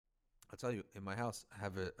I'll tell you, in my house,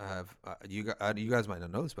 you guys might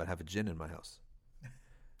not know this, but I have a djinn in my house.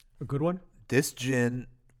 A good one? This djinn,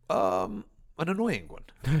 an annoying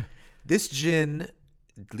one. This djinn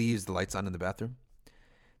leaves the lights on in the bathroom.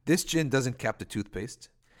 This djinn doesn't cap the toothpaste.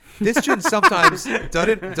 This djinn sometimes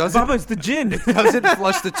doesn't. Baba, it's the djinn. Doesn't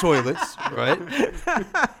flush the toilets, right?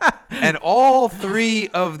 And all three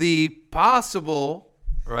of the possible,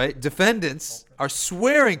 right, defendants are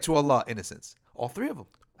swearing to Allah innocence. All three of them.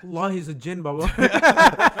 Allah is a jinn, Baba.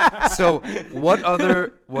 So what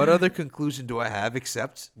other conclusion do I have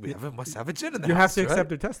except we must have a jinn in the house? You have to right? accept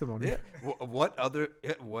their testimony. Yeah. What other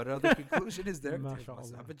conclusion is there? We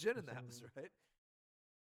must have a jinn in the house, right?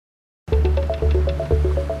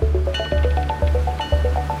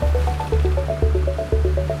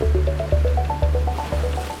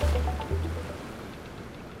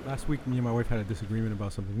 Last week, me and my wife had a disagreement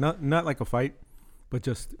about something. Not like a fight, but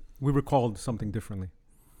just we recalled something differently.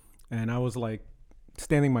 And I was like,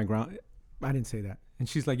 standing my ground. I didn't say that. And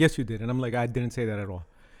she's like, yes, you did. And I'm like, I didn't say that at all.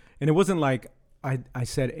 And it wasn't like I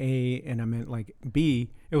said A and I meant like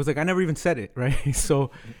B. It was like I never even said it, right?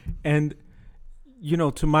 So, and, you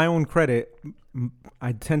know, to my own credit,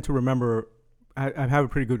 I tend to remember, I have a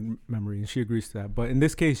pretty good memory, and she agrees to that. But in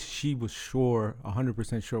this case, she was sure,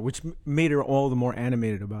 100% sure, which made her all the more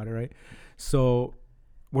animated about it, right? So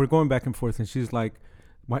we're going back and forth, and she's like,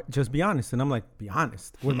 "What? Just be honest." And I'm like, "Be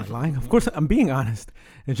honest? What, am I lying?" Of course I'm being honest.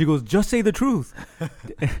 And she goes, "Just say the truth."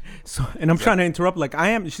 So, and I'm trying to interrupt like I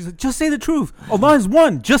am. She said, "Just say the truth. Allah is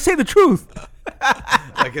one. Just say the truth."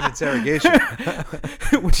 Like an interrogation.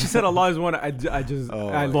 When she said Allah is one,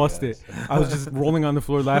 I lost it. I was just rolling on the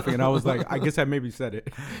floor laughing, and I was like, I guess I maybe said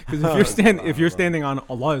it. Because if you're standing on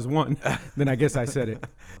Allah is one, then I guess I said it.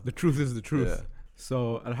 The truth is the truth. Yeah.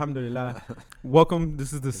 So, alhamdulillah. Welcome.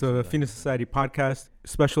 This is the Phoenix Society podcast,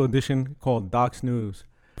 special edition called Docs News.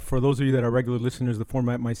 For those of you that are regular listeners, the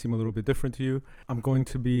format might seem a little bit different to you. I'm going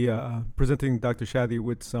to be presenting Dr. Shadee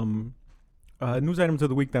with some news items of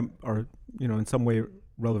the week that are, you know, in some way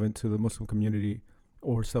relevant to the Muslim community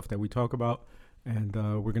or stuff that we talk about. And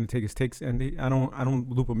we're going to take his takes, and I don't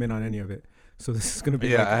loop him in on any of it. So this is going to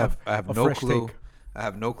be I have no clue. Take. I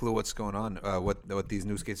have no clue what's going on, what these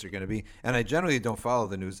news cases are going to be. And I generally don't follow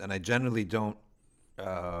the news, and I generally don't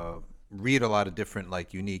read a lot of different,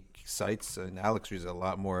 like, unique sites. And Alex reads a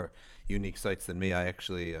lot more unique sites than me. I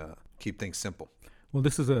actually keep things simple. Well,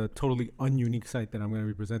 this is a totally ununique site that I'm going to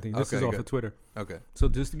be presenting. This is off of Twitter. Okay. So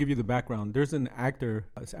just to give you the background, there's an actor,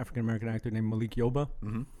 this African-American actor named Malik Yoba.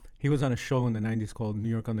 Mm-hmm. He was on a show in the 90s called New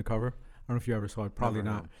York Undercover. I don't know if you ever saw it. Probably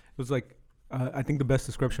not. It was like, I think the best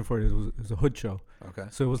description for it was a hood show. Okay.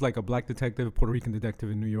 So it was like a black detective, Puerto Rican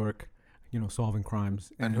detective in New York, you know, solving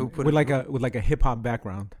crimes. And who put with like a hip-hop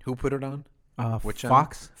background. Who put it on? Which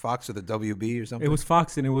Fox. Channel? Fox or the WB or something? It was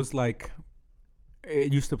Fox, and it was like,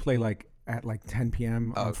 it used to play like at like 10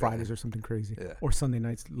 p.m. on Fridays or something crazy. Yeah. Or Sunday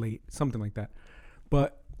nights late, something like that.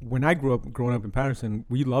 But when I growing up in Patterson,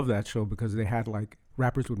 we loved that show because they had like,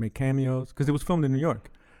 rappers would make cameos, because it was filmed in New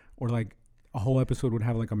York. Or like a whole episode would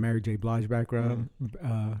have like a Mary J. Blige background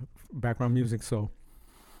music. So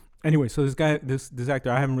anyway, so this guy, this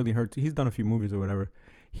actor, I haven't really heard, he's done a few movies or whatever.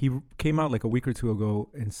 He came out like a week or two ago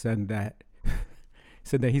and said that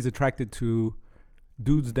he's attracted to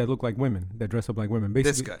dudes that look like women, that dress up like women.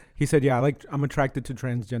 Basically, this guy. He said, yeah, I'm attracted to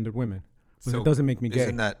transgendered women. But it doesn't make me gay.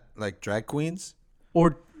 Isn't that like drag queens?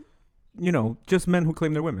 Or, you know, just men who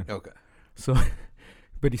claim they're women. Okay. So,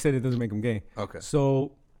 but he said it doesn't make him gay. Okay.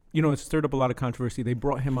 So, you know, it stirred up a lot of controversy. They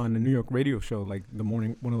brought him on a New York radio show, like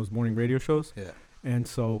one of those morning radio shows. Yeah. And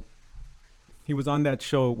so he was on that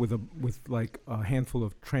show with like a handful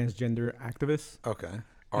of transgender activists. Okay.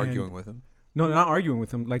 Arguing with him? No, not arguing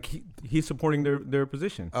with him. Like he's supporting their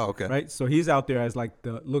position. Oh, okay. Right? So he's out there as like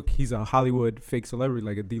he's a Hollywood fake celebrity,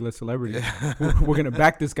 like a D-list celebrity. Yeah. We're going to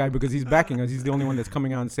back this guy because he's backing us. He's the only one that's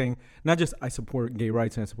coming out and saying, not just I support gay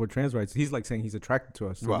rights and I support trans rights. He's like saying he's attracted to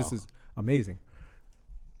us. So This is amazing.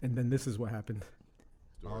 And then this is what happened.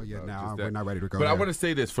 Oh yeah, now we're not ready to go. But there. I want to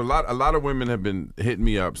say this: for a lot of women have been hitting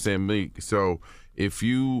me up saying, "Malik, so if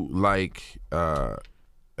you like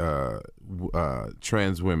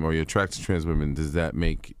trans women or you're attracted to trans women, does that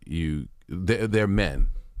make you? They're men,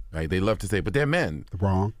 right? They love to say, but they're men.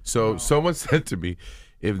 Wrong. So someone said to me,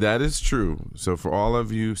 if that is true, so for all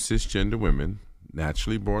of you cisgender women,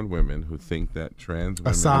 naturally born women who think that trans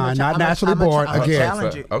women... A sign, not naturally born.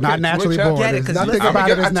 Again, not naturally born. Nothing about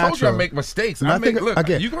it is natural. I told you I make mistakes.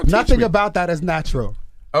 Nothing about that is natural.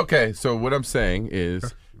 Okay, so what I'm saying is,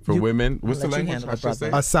 For women, what's the language? I should say?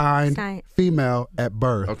 Assigned female at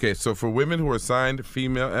birth. Okay, so for women who are assigned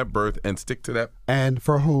female at birth and stick to that. And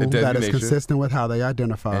for whom that is consistent with how they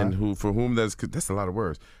identify. And for whom that's a lot of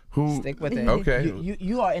words. Who stick with it. Okay.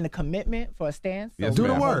 You are in a commitment for a stance. So yes, do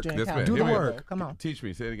the work. Yes, ma'am. Do the work. Come on. Teach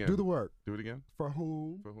me. Say it again. Do the work. Do it again. For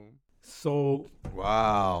whom? For whom? So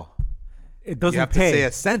wow. It doesn't You have pay. to say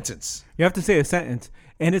a sentence. You have to say a sentence.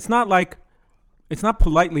 And it's not like, it's not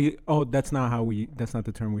politely, oh, that's not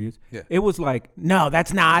the term we use. Yeah. It was like, no,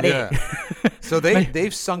 that's not it. So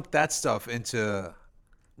they've sunk that stuff into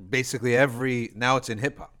basically now it's in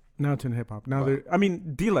hip hop. Now it's in hip hop. Now they're, I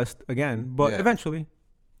mean, D-list again, but eventually.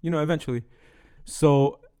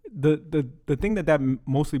 So the thing that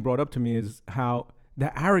mostly brought up to me is how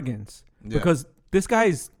the arrogance, because this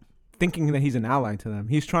guy's thinking that he's an ally to them.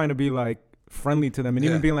 He's trying to be like friendly to them and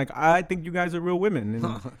even being like, I think you guys are real women.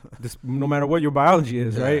 And this, no matter what your biology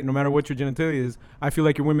is, right? No matter what your genitalia is, I feel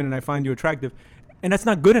like you're women and I find you attractive. And that's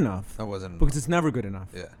not good enough. That wasn't. Because it's never good enough.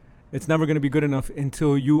 Yeah. It's never going to be good enough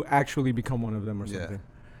until you actually become one of them or something.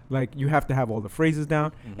 Like, you have to have all the phrases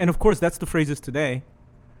down. Mm-hmm. And of course, that's the phrases today.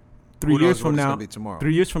 3 years from now,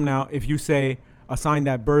 3 years from now, if you say assigned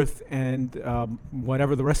at birth and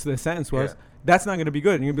whatever the rest of the sentence was, that's not going to be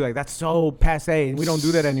good. And you'll be like, that's so passe, and we don't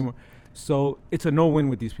do that anymore. So it's a no-win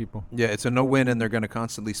with these people. Yeah, it's a no-win, and they're going to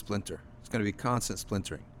constantly splinter. It's going to be constant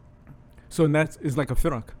splintering. So that is like a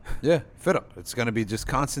firak. Yeah, firak. It's going to be just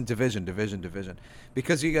constant division.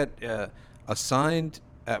 Because you get assigned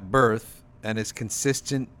at birth, and it's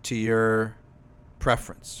consistent to your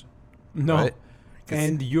preference. No. Right?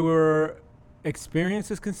 And your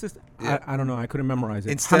experience is consistent? Yeah. I don't know. I couldn't memorize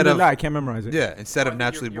it. Instead of, I can't memorize it. Yeah, instead of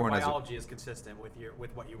naturally your born as biology is consistent with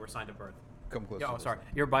what you were assigned at birth. Come close. Oh, sorry.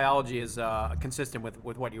 Your biology is consistent with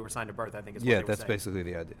what you were assigned at birth, I think is what yeah, that's basically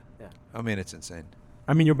the idea. Yeah. I mean, it's insane.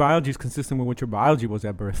 I mean, your biology is consistent with what your biology was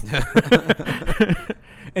at birth.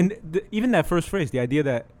 And even that first phrase, the idea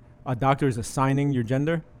that a doctor is assigning your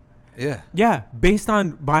gender. Yeah. Yeah, based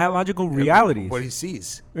on biological realities. What he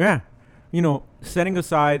sees. Yeah. You know, setting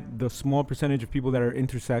aside the small percentage of people that are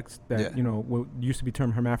intersex, that, you know, what used to be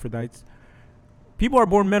termed hermaphrodites, people are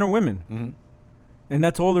born men or women. Mm-hmm. And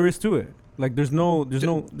that's all there is to it. Like, there's no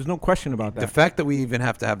question about that. The fact that we even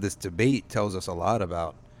have to have this debate tells us a lot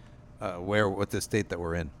about what the state that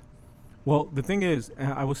we're in. Well, the thing is,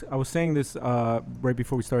 I was saying this right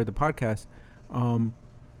before we started the podcast.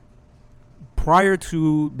 Prior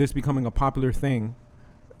to this becoming a popular thing,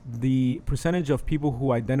 the percentage of people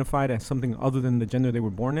who identified as something other than the gender they were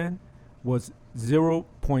born in was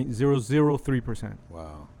 0.003%.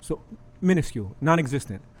 Wow. So minuscule,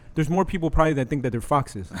 non-existent. There's more people probably that think that they're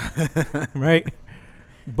foxes, right?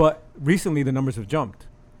 But recently the numbers have jumped.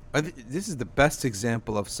 This is the best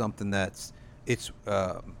example of something it's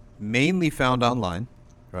mainly found online,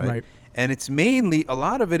 right? And it's mainly, a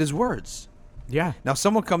lot of it is words. Yeah. Now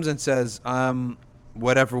someone comes and says,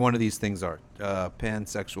 whatever one of these things are,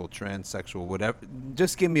 pansexual, transsexual, whatever,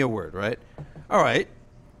 just give me a word, right? All right.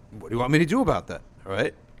 What do you want me to do about that? All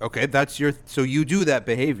right. Okay, so you do that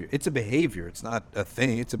behavior. It's a behavior. It's not a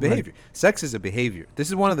thing. It's a behavior. Right. Sex is a behavior. This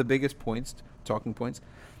is one of the biggest talking points.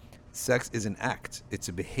 Sex is an act. It's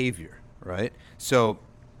a behavior, right? So,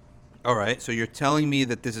 all right, so you're telling me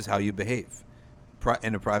that this is how you behave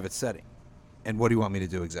in a private setting. And what do you want me to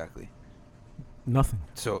do exactly? Nothing.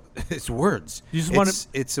 So it's words. You just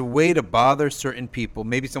it's a way to bother certain people.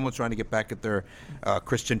 Maybe someone's trying to get back at their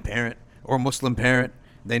Christian parent or Muslim parent.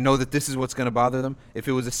 They know that this is what's going to bother them. If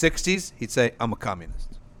it was the 60s, he'd say, I'm a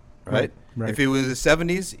communist. Right? If it was the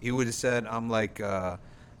 70s, he would have said, I'm like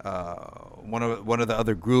one of the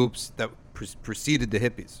other groups that preceded the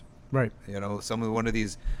hippies. Right. You know, one of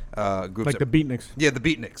these groups. Like the beatniks. Yeah, the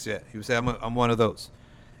beatniks, yeah. He would say, I'm one of those.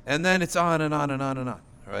 And then it's on and on and on and on.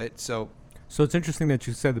 Right? So it's interesting that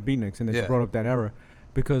you said the beatniks and that you brought up that era,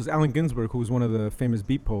 because Allen Ginsberg, who was one of the famous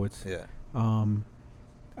beat poets,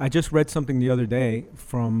 I just read something the other day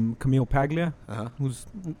from Camille Paglia, who's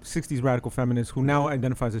 60s radical feminist, who now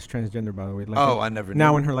identifies as transgender, by the way. Like I never knew.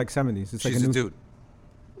 Now in her 70s. It's she's like a dude.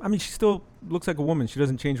 I mean, she still looks like a woman. She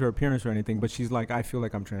doesn't change her appearance or anything, but she's like, I feel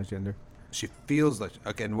like I'm transgender. She feels like,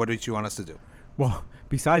 okay, and what did you want us to do? Well,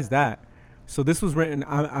 besides that, so this was written,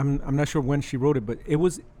 I'm not sure when she wrote it, but it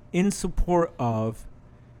was in support of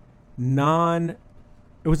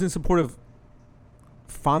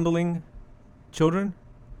fondling children.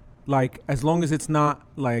 Like, as long as it's not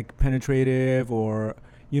like penetrative or,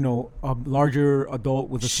 you know, a larger adult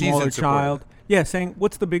with a smaller child. Yeah, saying,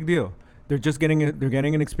 what's the big deal? They're just getting it. They're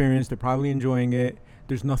getting an experience. They're probably enjoying it.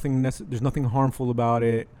 There's nothing harmful about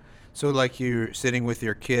it. So like you're sitting with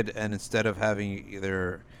your kid, and instead of having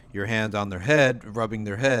your hand on their head, rubbing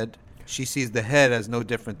their head, she sees the head as no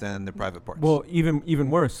different than the private parts. Well, even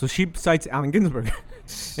worse. So she cites Allen Ginsberg,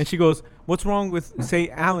 and she goes, "What's wrong with, say,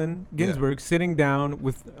 Allen Ginsberg sitting down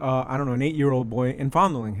with I don't know, an 8-year-old boy and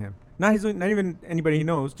fondling him? Not even anybody he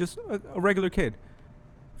knows, just a regular kid,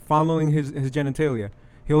 fondling his genitalia.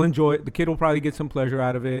 He'll enjoy it. The kid will probably get some pleasure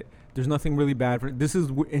out of it. There's nothing really bad for it.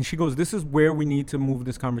 And she goes, this is where we need to move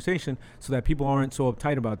this conversation so that people aren't so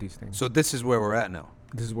uptight about these things. So this is where we're at now.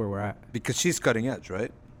 This is where we're at. Because she's cutting edge,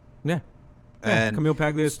 right? Yeah. And Camille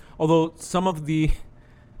Paglia. Although some of the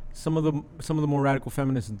more radical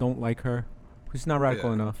feminists don't like her. She's not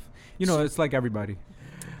radical enough. It's like everybody.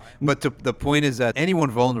 But the point is that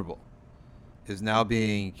anyone vulnerable is now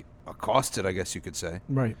being accosted, I guess you could say.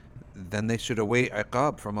 Right. Then they should await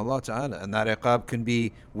iqab from Allah Ta'ala. And that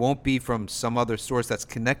iqab won't be from some other source that's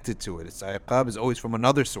connected to it. It's iqab is always from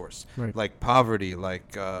another source, right. Like poverty,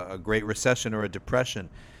 like a great recession or a depression.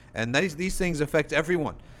 And these things affect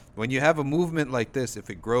everyone. When you have a movement like this, if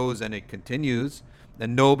it grows and it continues,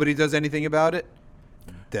 and nobody does anything about it,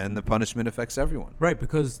 then the punishment affects everyone. Right,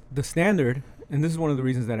 because the standard, and this is one of the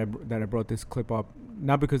reasons that I brought this clip up,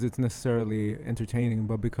 not because it's necessarily entertaining,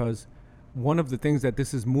 but because one of the things that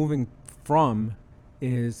this is moving from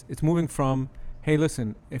is it's moving from, hey,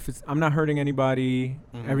 listen, I'm not hurting anybody,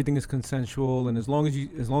 everything is consensual, and as long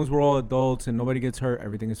as we're all adults and nobody gets hurt,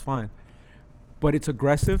 everything is fine. But it's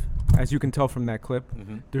aggressive, as you can tell from that clip.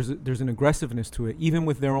 There's an aggressiveness to it, even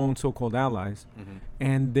with their own so-called allies.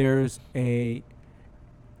 And there's I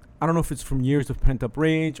don't know if it's from years of pent-up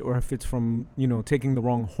rage or if it's from, taking the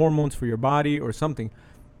wrong hormones for your body or something.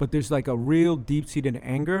 But there's like a real deep-seated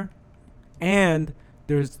anger. And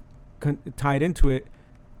there's tied into it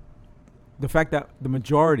the fact that the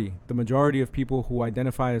majority of people who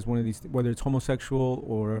identify as one of these, whether it's homosexual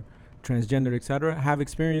or transgender, etc., have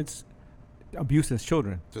experienced abuse as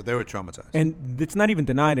children. So they were traumatized. And it's not even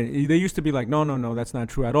denied. They used to be like, no, that's not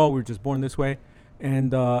true at all. We were just born this way.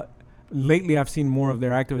 And lately I've seen more of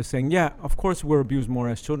their activists saying, yeah, of course we're abused more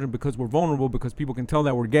as children because we're vulnerable, because people can tell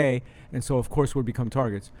that we're gay. And so, of course, we become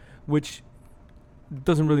targets, which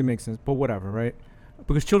doesn't really make sense, but whatever, right?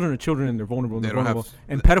 Because children are children and they're vulnerable.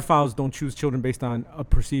 And pedophiles don't choose children based on a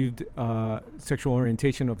perceived sexual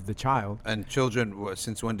orientation of the child. And children,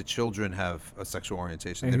 since when did children have a sexual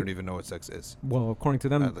orientation? They don't even know what sex is. Well, according to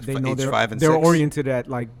them, they know they're 6. oriented at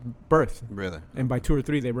like birth. Really? And by 2 or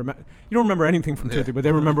 3, they remember. You don't remember anything from 2 or 3, but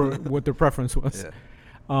they remember what their preference was.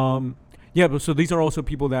 But so these are also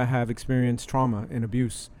people that have experienced trauma and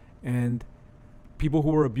abuse. And people who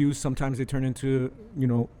were abused, sometimes they turn into,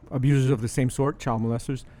 abusers of the same sort, child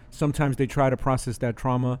molesters. Sometimes they try to process that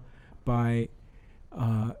trauma by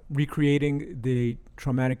recreating the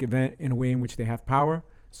traumatic event in a way in which they have power.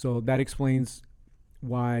 So that explains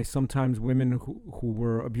why sometimes women who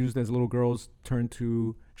were abused as little girls turn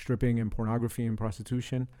to stripping and pornography and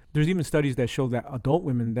prostitution. There's even studies that show that adult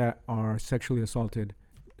women that are sexually assaulted,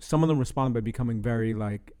 some of them respond by becoming very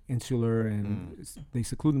insular and they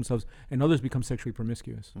seclude themselves, and others become sexually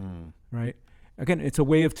promiscuous, right? Again, it's a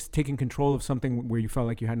way of taking control of something where you felt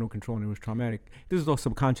like you had no control and it was traumatic. This is all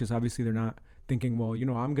subconscious. Obviously, they're not thinking, well,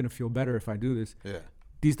 I'm going to feel better if I do this. Yeah.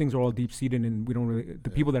 These things are all deep-seated, and we don't really, the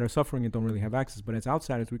people that are suffering it don't really have access, but as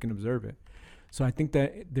outsiders, we can observe it. So I think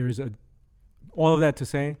that there's all of that to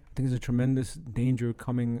say, I think there's a tremendous danger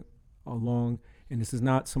coming along. And this is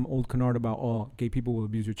not some old canard about, gay people will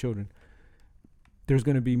abuse your children. There's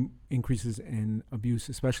going to be increases in abuse,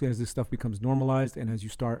 especially as this stuff becomes normalized and as you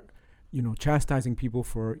start, chastising people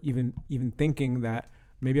for even thinking that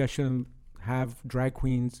maybe I shouldn't have drag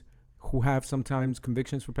queens who have sometimes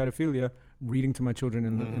convictions for pedophilia reading to my children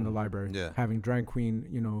in the library, having drag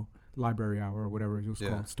queen, library hour or whatever it was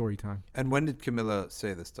called, story time. And when did Camilla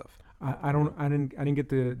say this stuff? I didn't get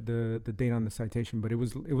the date on the citation, but it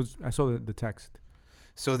was I saw the text.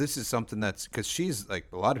 So this is something that's, because she's a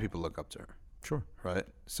lot of people look up to her. Sure. Right.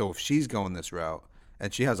 So if she's going this route,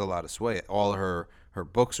 and she has a lot of sway, all her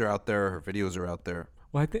books are out there, her videos are out there.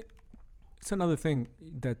 Well, I think it's another thing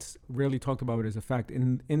that's rarely talked about as a fact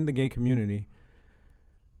in the gay community.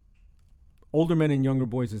 Older men and younger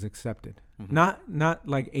boys is accepted. Not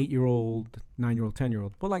like 8-year-old, 9-year-old,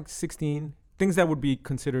 10-year-old, but like 16. Things that would be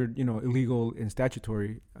considered, illegal in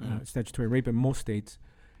statutory rape in most states.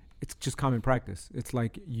 It's just common practice. It's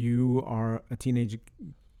like you are a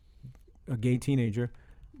gay teenager,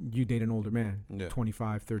 you date an older man,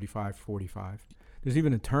 25, 35, 45. There's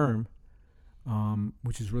even a term,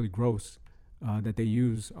 which is really gross, that they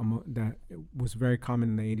use that was very common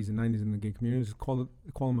in the 80s and 90s in the gay community. Call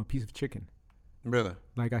them a piece of chicken. Really?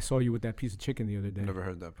 Like I saw you with that piece of chicken the other day. Never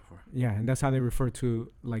heard that before. Yeah, and that's how they refer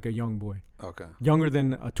to like a young boy. Okay. Younger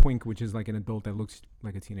than a twink, which is like an adult that looks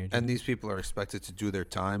like a teenager. And these people are expected to do their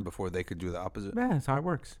time before they could do the opposite? Yeah, that's how it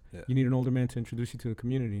works. Yeah. You need an older man to introduce you to the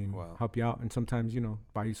community and Wow. help you out, and sometimes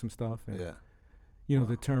buy you some stuff. And, Yeah.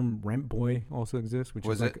 the term rent boy also exists, which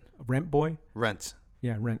Was is like it? rent boy. Rent.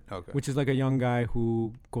 Yeah, rent. Okay. Which is like a young guy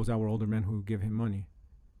who goes out with older men who give him money.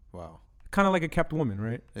 Wow. Kind of like a kept woman,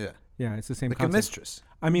 right? Yeah. Yeah, it's the same Like concept. a mistress.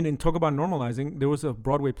 I mean, and talk about normalizing. There was a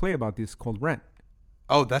Broadway play about this called Rent.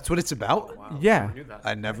 Oh, that's what it's about? Wow, Yeah. I knew that.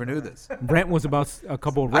 I never knew this. Rent was about a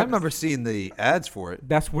couple of I reps. remember seeing the ads for it.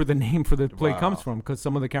 That's where the name for the play Wow. comes from, because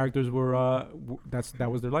some of the characters were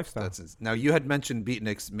that was their lifestyle. Now, you had mentioned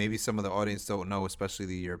beatniks. Maybe some of the audience don't know, especially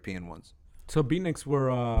the European ones. So beatniks were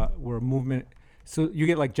a movement. So you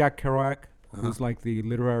get like Jack Kerouac, who's like the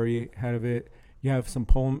literary head of it. You have some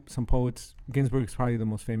poets. Ginsberg is probably the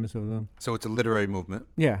most famous of them. So it's a literary movement,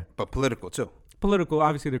 Yeah, but political too. political.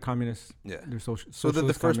 Obviously, they're communists. Yeah. They're social. So they're the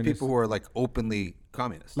socialist first communists. people who are like openly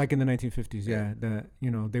communist. Like in the 1950s, yeah.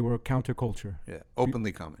 They were counterculture. Yeah,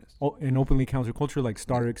 openly communist. And openly counterculture, like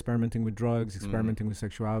started experimenting with drugs, experimenting with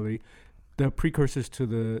sexuality, the precursors to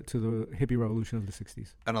the hippie revolution of the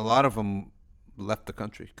 60s. And a lot of them left the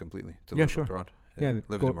country completely to Yeah, live sure. abroad. Yeah,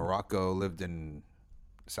 lived in Morocco, lived in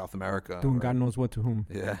South America. Doing right? God knows what to whom.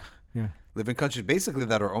 Yeah. Yeah. Live in countries basically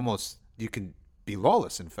that are almost, you can be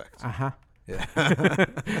lawless, in fact. Uh-huh. Yeah.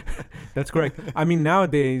 That's correct. I mean,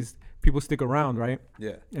 nowadays, people stick around, right?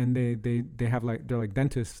 Yeah. And they have they're like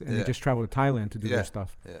dentists, and Yeah. they just travel to Thailand to do Yeah. their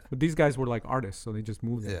stuff. Yeah. But these guys were like artists, so they just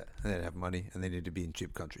moved there. Yeah. And they didn't have money, and they needed to be in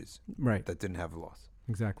cheap countries Right. that didn't have laws.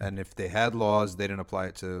 Exactly. And if they had laws, they didn't apply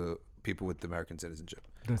it to people with American citizenship.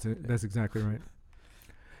 That's it. That's exactly right.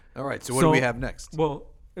 All right. So what do we have next? Well,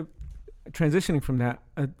 transitioning from that,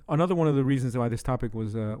 another one of the reasons why this topic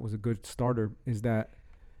was a good starter is that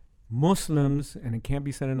Muslims, and it can't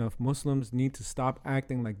be said enough, Muslims need to stop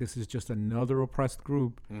acting like this is just another oppressed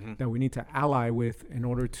group that we need to ally with in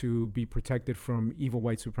order to be protected from evil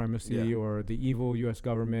white supremacy or the evil U.S.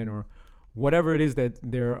 government or whatever it is that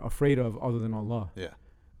they're afraid of other than Allah. Yeah.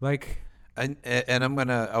 Like, And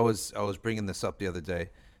I was bringing this up the other day,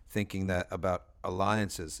 thinking that about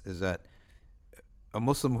alliances is that a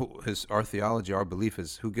Muslim, our theology, our belief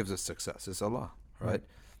is who gives us success? It's Allah, right?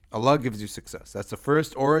 Allah gives you success. That's the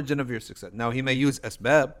first origin of your success. Now, He may use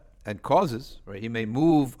asbab and causes, right? He may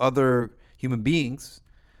move other human beings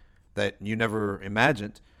that you never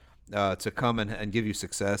imagined to come and give you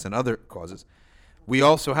success and other causes. We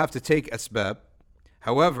also have to take asbab.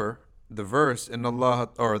 However, the verse in Allah,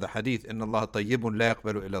 or the hadith, in Allah tayyibun la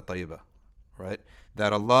yaqbalu illa tayyiba, right?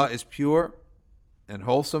 That Allah is pure and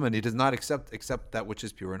wholesome, and He does not accept that which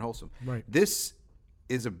is pure and wholesome. Right. This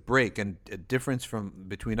is a break and a difference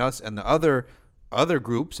between us and the other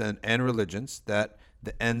groups and religions, that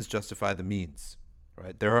the ends justify the means,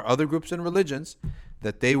 right? There are other groups and religions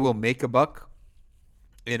that they will make a buck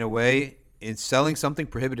in a way in selling something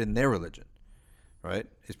prohibited in their religion, right?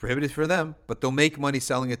 It's prohibited for them, but they'll make money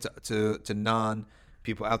selling it to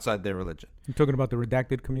non-people outside their religion. you're talking about the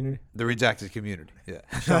redacted community? The redacted community, yeah.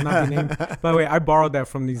 Shall not be named. By the way, I borrowed that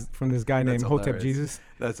from this guy named Hotep hilarious. Jesus.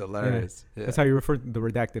 That's hilarious. Yeah. That's how you refer to the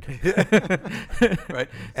redacted. Right.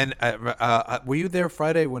 And were you there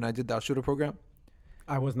Friday when I did the Ashura program?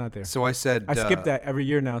 I was not there. So I said I skip that every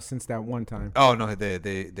year now since that one time. Oh no, they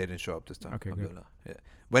didn't show up this time. Okay, good. Yeah.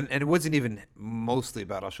 And it wasn't even mostly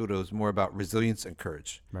about Ashura. It was more about resilience and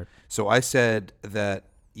courage. Right. So I said that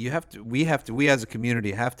we as a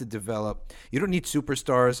community have to develop. You don't need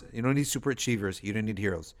superstars. You don't need super achievers. You don't need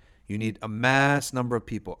heroes. You need a mass number of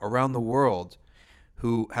people around the world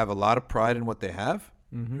who have a lot of pride in what they have.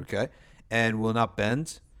 Okay, and will not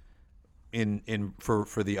bend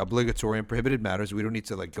for the obligatory and prohibited matters. We don't need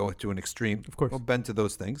to like go to an extreme. Of course. We'll bend to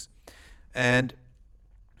those things, and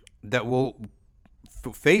that will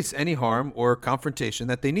face any harm or confrontation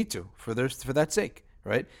that they need to for that sake,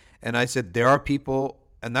 right? And I said there are people,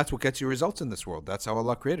 and that's what gets you results in this world. That's how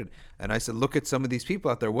Allah created. And I said, look at some of these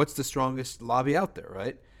people out there. What's the strongest lobby out there,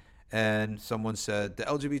 right? And someone said the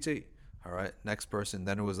LGBT. All right, next person.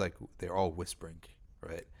 Then it was like they're all whispering,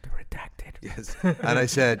 right? The redacted. Yes. And I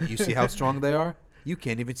said, you see how strong they are? You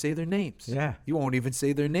can't even say their names. Yeah. You won't even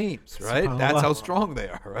say their names, right? That's how strong they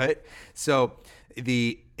are, right? So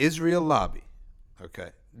the Israel lobby,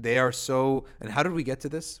 okay, they are so, and how did we get to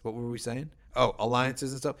this? What were we saying? Oh,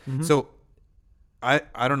 alliances and stuff. So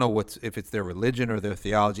I don't know if it's their religion or their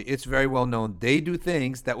theology. It's very well known. They do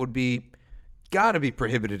things that would gotta be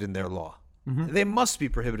prohibited in their law. They must be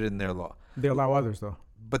prohibited in their law. They allow others though.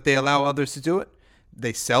 But they allow others to do it.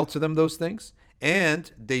 They sell to them those things,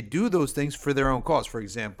 And they do those things for their own cause. For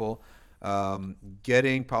example,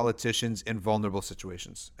 getting politicians in vulnerable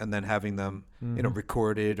situations and then having them,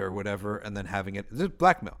 recorded or whatever, and then having it. This is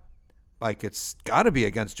blackmail. Like, it's got to be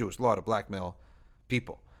against Jewish law to blackmail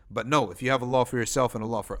people. But no, if you have a law for yourself and a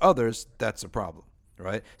law for others, that's a problem,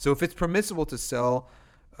 right? So if it's permissible to sell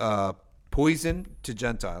poison to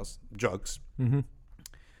Gentiles, drugs,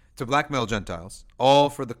 to blackmail Gentiles, all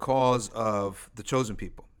for the cause of the chosen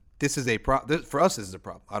people, this is for us, this is a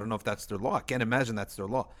problem. I don't know if that's their law. I can't imagine that's their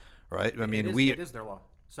law, right? I mean, it is their law.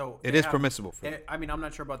 So it is permissible for them. I mean, I'm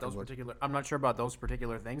not sure about those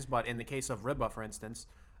particular things, but in the case of riba, for instance,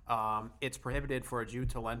 it's prohibited for a Jew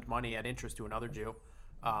to lend money at interest to another Jew,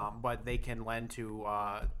 but they can lend to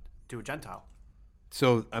a Gentile.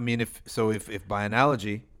 So I mean, if by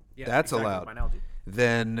analogy that's exactly, allowed, by analogy.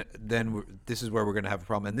 then this is where we're going to have a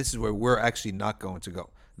problem, and this is where we're actually not going to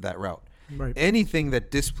go that route. Right. Anything that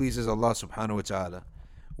displeases Allah subhanahu wa ta'ala,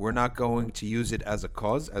 we're not going to use it as a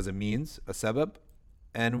cause, as a means, a sabab,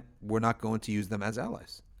 and we're not going to use them as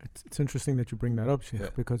allies. It's interesting that you bring that up,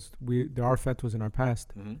 Sheikh, because there are fatwas in our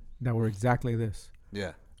past that were exactly this.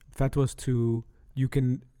 Yeah. Fatwas you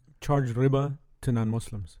can charge riba to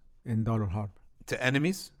non-Muslims in Dar al-Harb. To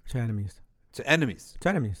enemies? To enemies. To enemies. To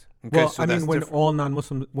enemies. Okay, well, so I mean, that's when different. all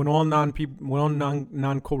non-Muslims, when all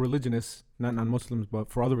non-co-religionists, not non-Muslims, but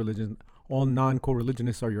for other religions, all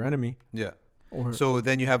non-co-religionists are your enemy. Yeah. Or So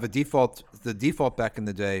then you have a default. The default back in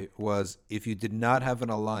the day was if you did not have an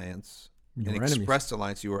alliance, You an were enemies. expressed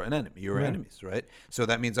alliance, you were an enemy. You were Yeah. enemies, right? So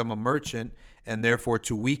that means I'm a merchant, and therefore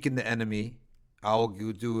to weaken the enemy, I'll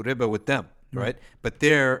do riba with them, right? But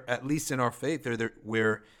they're, at least in our faith,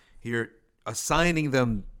 we're here assigning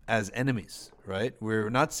them as enemies, right? We're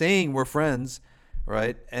not saying we're friends,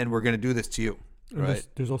 right? And we're going to do this to you, and right?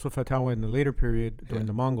 there's also fatwa in the later period during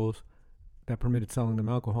the Mongols that permitted selling them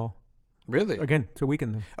alcohol. Really? Again, to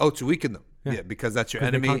weaken them. Oh, to weaken them. Yeah. Yeah, because that's your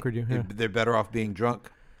 'Cause they enemy. conquered you, yeah. They're better off being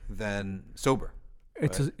drunk than sober.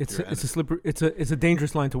 It's right? a Your enemy. slippery. It's a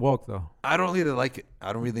dangerous line to walk, though. I don't really like it.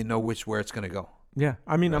 I don't really know where it's going to go. Yeah,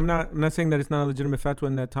 I mean, I'm not saying that it's not a legitimate fatwa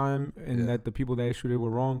in that time and that the people that issued it were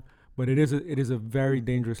wrong, but it is a very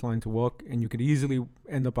dangerous line to walk, and you could easily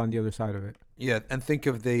end up on the other side of it. Yeah, and think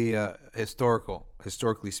of the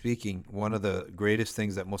historically speaking, one of the greatest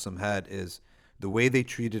things that Muslim had is the way they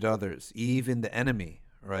treated others, even the enemy,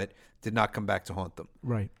 right, did not come back to haunt them.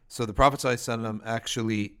 Right. So the Prophet ﷺ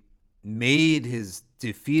actually made his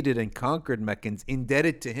defeated and conquered Meccans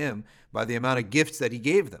indebted to him by the amount of gifts that he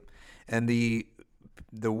gave them. And the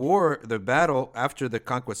battle after the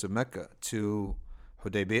conquest of Mecca to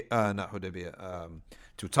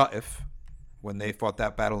to Ta'if, when they fought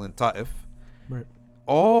that battle in Ta'if, Right.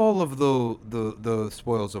 all of the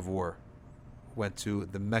spoils of war went to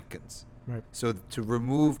the Meccans. Right. So to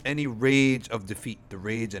remove any rage of defeat, the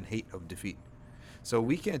rage and hate of defeat. So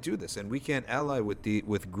we can't do this, and we can't ally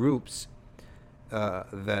with groups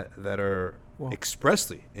that are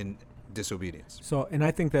expressly in disobedience. So, and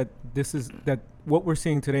I think that what we're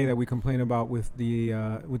seeing today that we complain about with the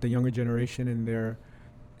younger generation and their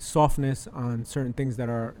softness on certain things that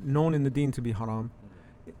are known in the deen to be haram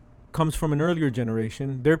comes from an earlier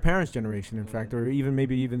generation, their parents' generation, in fact, or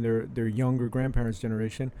maybe even their younger grandparents'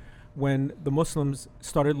 generation, when the Muslims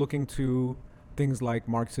started looking to things like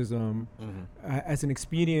Marxism as an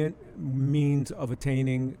expedient means of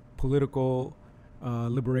attaining political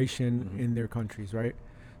liberation in their countries, right?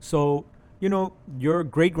 So, your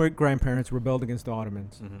great-great-grandparents rebelled against the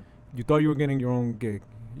Ottomans. You thought you were getting your own gig.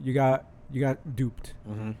 You got duped.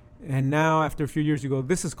 And now, after a few years, you go,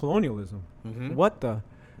 this is colonialism. What the?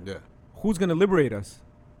 Yeah. Who's going to liberate us?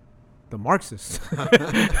 The Marxists.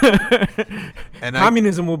 And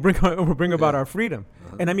Communism will bring about our freedom.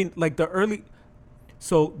 And I mean, like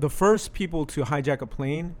so the first people to hijack a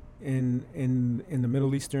plane in the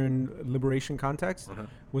Middle Eastern liberation context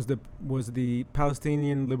was the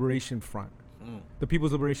Palestinian Liberation Front, the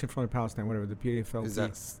People's Liberation Front of Palestine, whatever, the PFLP. Is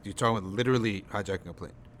that you're talking about literally hijacking a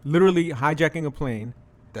plane? Literally hijacking a plane.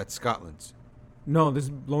 That's Scotland's. No, this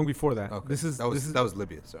is long before that. Okay. This is that was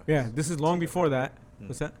Libya. Sorry. Yeah, this is long before that.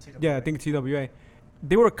 What's that? Yeah, I think TWA.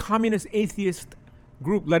 They were a communist atheist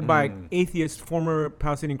group led by atheist former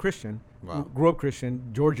Palestinian Christian, Wow. grew up Christian,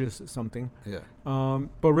 George's something. Yeah.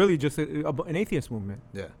 But really just an atheist movement.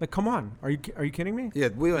 Yeah. Like, come on, are you kidding me? Yeah,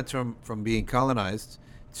 we went from being colonized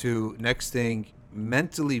to next thing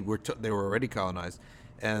mentally they were already colonized,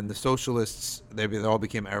 and the socialists they all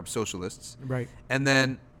became Arab socialists. Right. And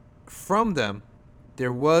then from them,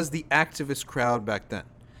 there was the activist crowd back then.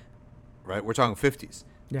 Right, we're talking 50s.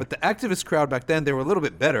 Yeah. But the activist crowd back then, they were a little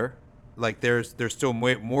bit better. Like there's still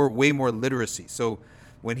way more literacy. So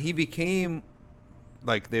when he became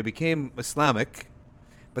they became Islamic,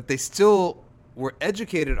 but they still were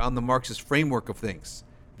educated on the Marxist framework of things,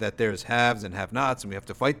 that there's haves and have-nots and we have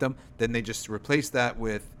to fight them. Then they just replaced that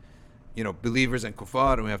with, believers and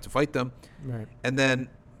kuffar and we have to fight them. Right. And then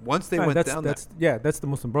once they went down that's the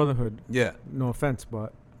Muslim Brotherhood. Yeah. No offense,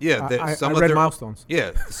 but yeah, I read milestones.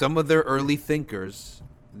 Yeah, some of their early thinkers,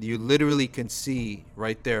 you literally can see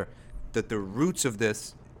right there that the roots of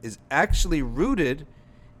this is actually rooted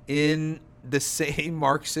in the same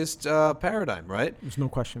Marxist paradigm, right? There's no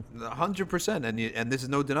question. 100%, and this is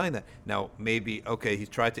no denying that. Now, maybe, okay, he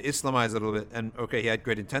tried to Islamize a little bit, and okay, he had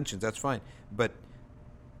great intentions, that's fine. But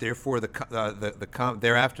therefore,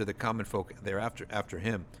 thereafter, the common folk, after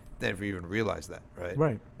him, they never even realized that, right?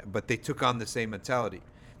 Right. But they took on the same mentality.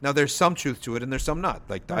 Now, there's some truth to it, and there's some not.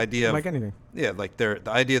 Like the idea of... Like anything. Yeah, like the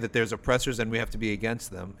idea that there's oppressors and we have to be against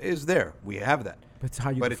them is there. We have that. That's how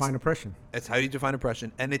you define oppression. It's how you define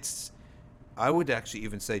oppression. And I would actually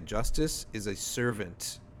even say justice is a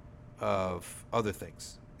servant of other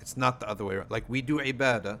things. It's not the other way around. Like we do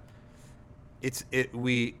ibadah,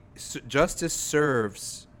 justice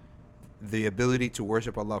serves the ability to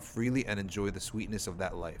worship Allah freely and enjoy the sweetness of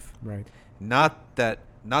that life. Right. Not the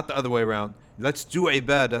other way around. Let's do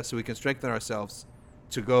ibadah so we can strengthen ourselves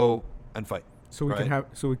to go and fight. So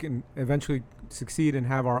we can eventually succeed and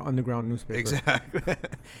have our underground newspaper. Exactly.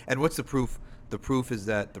 And what's the proof? The proof is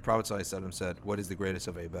that the Prophet ﷺ said, what is the greatest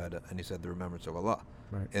of ibadah? And he said, the remembrance of Allah.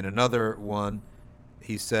 Right. In another one,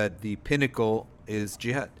 he said, the pinnacle is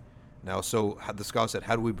jihad. Now, so the scholar said,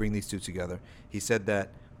 how do we bring these two together? He said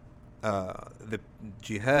that the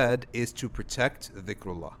jihad is to protect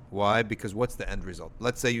dhikrullah. Why? Because what's the end result?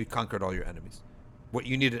 Let's say you conquered all your enemies. What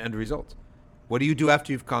you need an end result. What do you do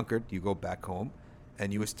after you've conquered? You go back home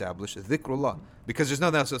and you establish dhikrullah. Because there's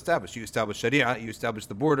nothing else to establish. You establish sharia, you establish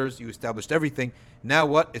the borders, you established everything. Now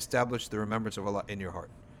what? Establish the remembrance of Allah in your heart.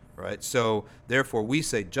 Right? So therefore we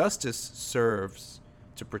say justice serves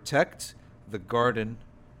to protect the garden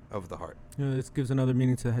of the heart. This gives another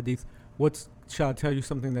meaning to the hadith. Shall I tell you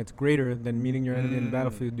something that's greater than meeting your enemy in the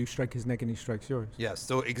battlefield? You strike his neck and he strikes yours. Yes,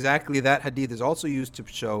 so exactly that hadith is also used to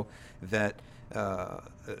show that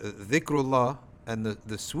dhikrullah and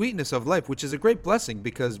the sweetness of life, which is a great blessing,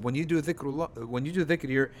 because when you do dhikrullah, when you do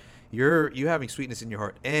dhikr, you're having sweetness in your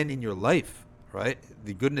heart and in your life, right?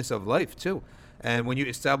 The goodness of life too. And when you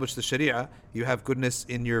establish the sharia, you have goodness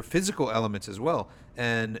in your physical elements as well.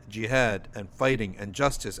 And jihad and fighting and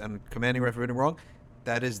justice and commanding right, forbidding wrong,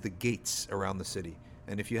 that is the gates around the city.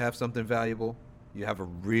 And if you have something valuable, you have a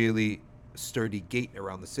really sturdy gate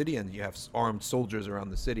around the city, and you have armed soldiers around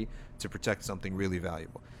the city to protect something really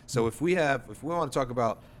valuable. So if we want to talk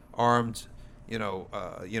about armed,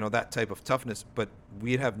 that type of toughness, but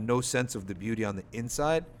we have no sense of the beauty on the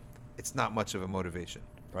inside, it's not much of a motivation,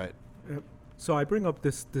 right? So I bring up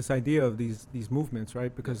this idea of these movements,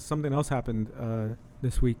 right? Because something else happened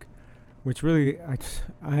this week, which really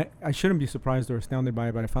I shouldn't be surprised or astounded by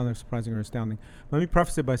it, but I found it surprising or astounding. Let me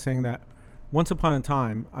preface it by saying that once upon a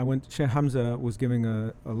time, Sheikh Hamza was giving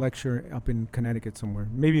a lecture up in Connecticut somewhere,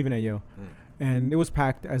 maybe even at Yale. And it was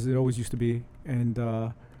packed, as it always used to be. And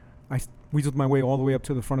I weaseled my way all the way up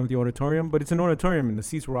to the front of the auditorium. But it's an auditorium, and the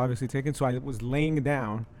seats were obviously taken. So I was laying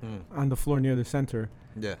down on the floor near the center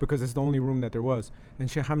because it's the only room that there was.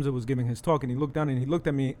 And Sheikh Hamza was giving his talk, and he looked down, and he looked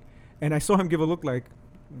at me. And I saw him give a look like,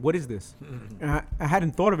 what is this? And I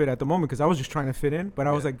hadn't thought of it at the moment because I was just trying to fit in. But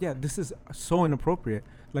I was like, this is so inappropriate.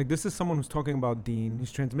 Like, this is someone who's talking about deen.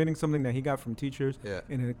 He's transmitting something that he got from teachers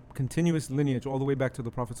in a continuous lineage all the way back to the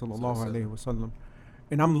Prophet sallallahu alaihi wasallam.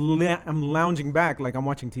 And I'm lounging back like I'm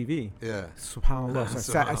watching TV. Yeah. SubhanAllah.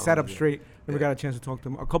 So I sat up straight. Never got a chance to talk to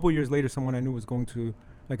him. A couple of years later, someone I knew was going to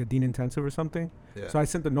like a deen intensive or something. Yeah. So I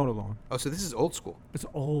sent the note along. Oh, so this is old school. It's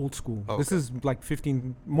old school. Okay. This is like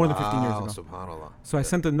more than 15 years ago. SubhanAllah. So I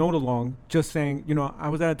sent the note along, just saying, I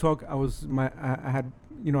was at a talk. My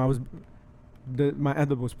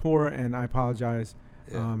adab was poor, and I apologize,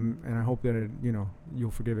 and I hope that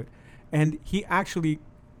you'll forgive it. And he actually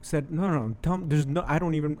said, no,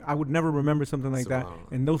 I would never remember something like that.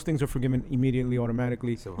 And those things are forgiven immediately,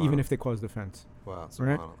 automatically, even if they cause offense. Wow.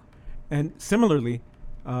 Right? And similarly,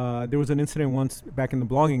 there was an incident once back in the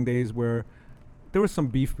blogging days where there was some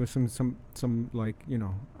beef with some like,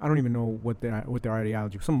 I don't even know what their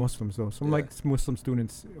ideology, some Muslims though, like Muslim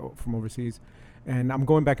students from overseas. And I'm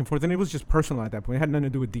going back and forth, and it was just personal at that point. It had nothing to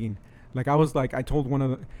do with deen. Like, I told one of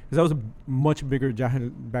the, because I was a much bigger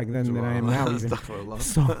jahil back then than I am now even.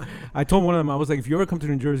 So I told one of them, I was like, if you ever come to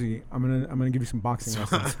New Jersey, I'm gonna give you some boxing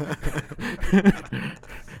lessons.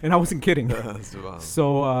 And I wasn't kidding.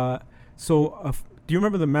 So do you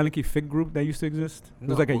remember the Maliki Fiqh group that used to exist? It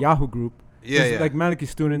was like a Yahoo group. Yeah, Like Maliki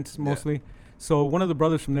students mostly. So one of the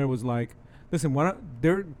brothers from there was like, listen, why not?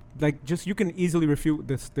 They're like, just you can easily refute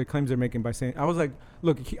the claims they're making by saying, I was like,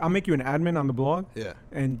 look, I'll make you an admin on the blog,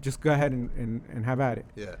 and just go ahead and have at it.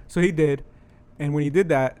 Yeah. So he did, and when he did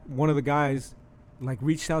that, one of the guys like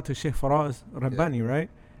reached out to Sheikh Faraz Rabbani, right,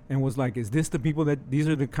 and was like, is this the people these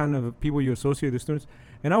are the kind of people you associate with students?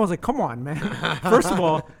 And I was like, come on, man. First of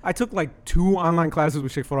all, I took like 2 online classes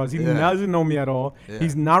with Sheikh Faraz. He doesn't know me at all. Yeah.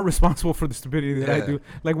 He's not responsible for the stupidity that I do.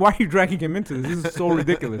 Like, why are you dragging him into this? This is so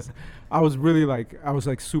ridiculous. I was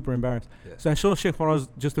super embarrassed. Yeah. So I showed Sheikh Faraz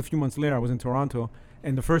just a few months later. I was in Toronto.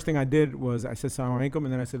 And the first thing I did was I said, Assalamu alaikum.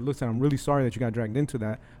 And then I said, listen, I'm really sorry that you got dragged into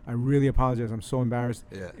that. I really apologize. I'm so embarrassed.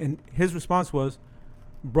 Yeah. And his response was,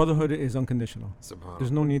 brotherhood is unconditional.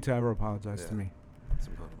 There's no need to ever apologize to me.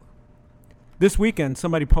 This weekend,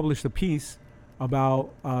 somebody published a piece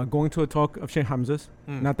about going to a talk of Sheikh Hamza's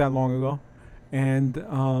not that long ago.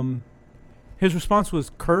 And his response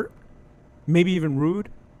was curt, maybe even rude,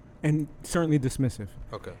 and certainly dismissive.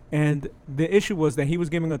 Okay. And the issue was that he was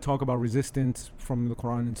giving a talk about resistance from the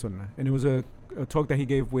Quran and Sunnah. And it was a talk that he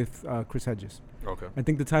gave with Chris Hedges. Okay. I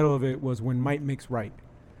think the title of it was When Might Makes Right.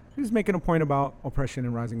 He was making a point about oppression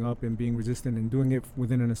and rising up and being resistant and doing it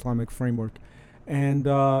within an Islamic framework. And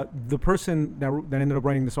the person that ended up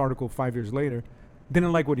writing this article 5 years later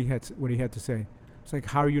didn't like what he had to say. It's like,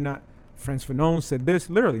 how are you not? Frantz Fanon said this.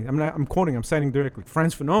 Literally, I'm quoting. I'm citing directly.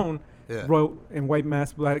 Frantz Fanon wrote in white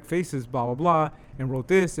mask, black faces, blah blah blah, and wrote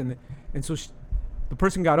this. And so the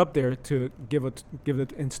person got up there to give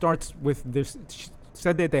it and starts with this. She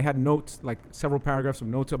said that they had notes, like several paragraphs of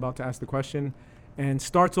notes about to ask the question. And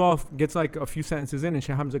starts off, gets like a few sentences in, and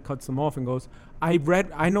Sheikh Hamza cuts them off and goes, I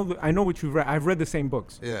know what you've read. I've read the same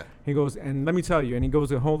books. Yeah. He goes, and let me tell you. And he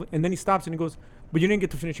goes, and then he stops and he goes, but you didn't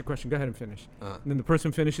get to finish your question. Go ahead and finish. And then the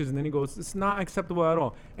person finishes, and then he goes, it's not acceptable at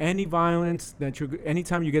all. Any violence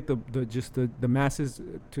anytime you get the masses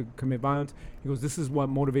to commit violence, he goes, this is what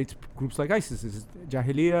motivates groups like ISIS. Is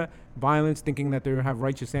jahiliyyah, violence, thinking that they have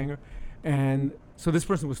righteous anger. And so this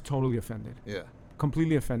person was totally offended. Yeah.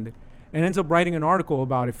 Completely offended. And ends up writing an article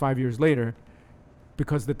about it 5 years later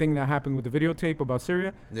because the thing that happened with the videotape about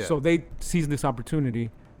Syria. Yeah. So they seized this opportunity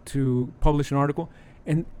to publish an article.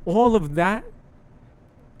 And all of that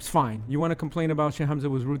is fine. You want to complain about Sheikh Hamza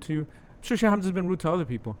was rude to you? I'm sure Sheikh Hamza's been rude to other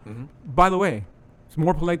people. Mm-hmm. By the way, it's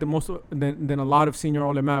more polite than a lot of senior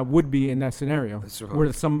ulama would be in that scenario. That's right.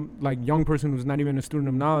 Where some like young person who's not even a student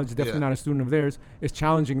of knowledge, definitely not a student of theirs, is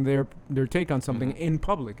challenging their take on something in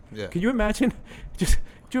public. Yeah. Can you imagine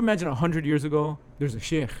Could you imagine 100 years ago, there's a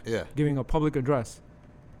sheikh giving a public address.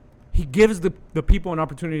 He gives the people an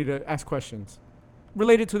opportunity to ask questions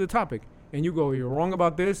related to the topic. And you go, you're wrong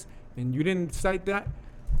about this, and you didn't cite that.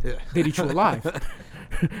 Yeah. They'd eat you alive.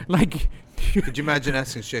 Like, could you imagine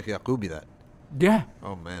asking Sheikh Yaqubi that? Yeah.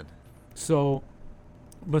 Oh, man. So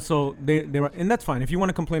they were, and that's fine. If you want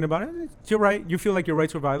to complain about it, it's your right. You feel like your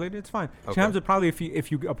rights were violated, it's fine. Okay. Sheikh Hamza probably, if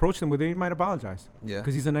you approach him with it, he might apologize. Yeah.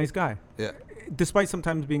 Because he's a nice guy. Yeah. Despite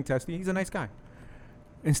sometimes being testy, he's a nice guy.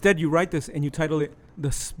 Instead, you write this and you title it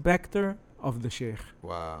 "The Specter of the Sheikh."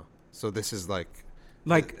 Wow. So this is like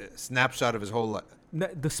a snapshot of his whole life.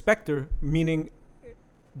 The specter meaning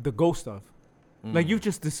the ghost of. Like you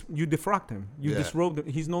defrocked him. You disrobed him.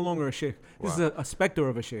 He's no longer a sheikh. Wow. This is a specter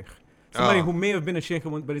of a sheikh. Somebody who may have been a sheikh,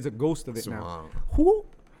 but is a ghost of it now. Who?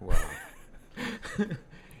 Wow.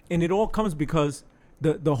 And it all comes because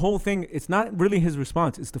the whole thing, it's not really his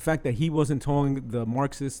response. It's the fact that he wasn't towing the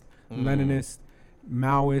Marxist, Leninist,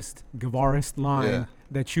 Maoist, Guevarist line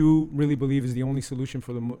that you really believe is the only solution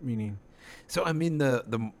for the mu'mineen. So, I mean,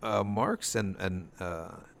 the Marx and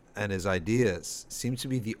his ideas seem to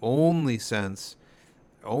be the only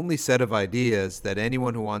set of ideas that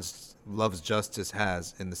anyone who loves justice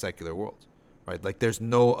has in the secular world, right? Like, there's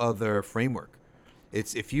no other framework.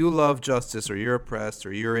 It's if you love justice or you're oppressed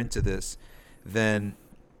or you're into this, then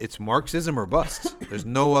it's Marxism or bust. There's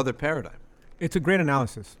no other paradigm. It's a great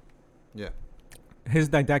analysis. Yeah. His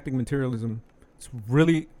didactic materialism is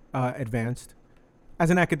really advanced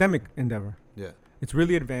as an academic endeavor. Yeah. It's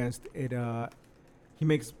really advanced. He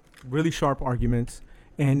makes really sharp arguments.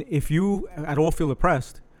 And if you at all feel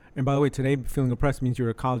oppressed, and by the way, today feeling oppressed means you're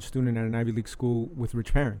a college student at an Ivy League school with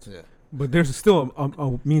rich parents. Yeah. But there's still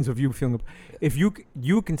a means of you feeling. If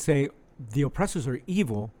you can say the oppressors are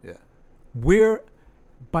evil, we're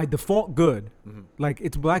by default good. Mm-hmm. Like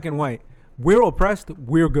it's black and white. We're oppressed.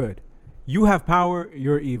 We're good. You have power.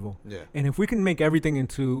 You're evil. Yeah. And if we can make everything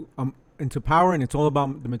into power, and it's all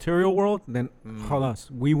about the material world, then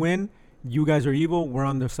khalas, we win. You guys are evil. We're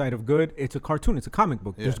on the side of good. It's a cartoon. It's a comic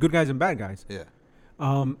book. Yeah. There's good guys and bad guys. Yeah.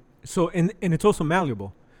 So and it's also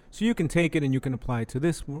malleable. So you can take it and you can apply it to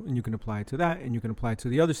this, and you can apply it to that, and you can apply it to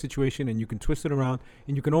the other situation, and you can twist it around,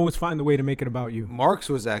 and you can always find a way to make it about you. Marx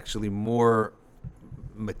was actually more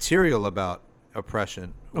material about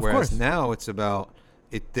oppression, Of whereas course. now it's about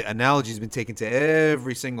it. The analogy's been taken to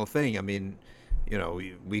every single thing. I mean, you know,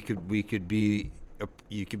 you could be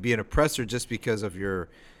an oppressor just because of your,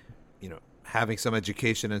 you know, having some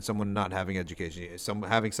education and someone not having education, some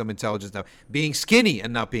having some intelligence, now being skinny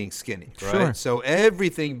and not being skinny, right? Sure. So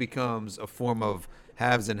everything becomes a form of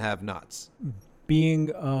haves and have-nots.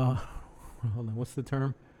 Being, hold on, what's the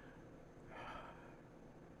term?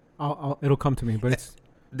 It'll come to me, but it's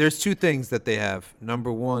There's two things that they have.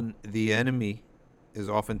 Number one, the enemy is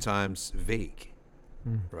oftentimes vague,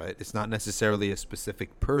 right? It's not necessarily a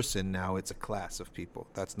specific person. Now it's a class of people.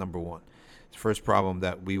 That's number one. The first problem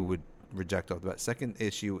that we would reject off the bat. Second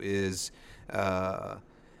issue is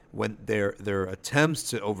when their attempts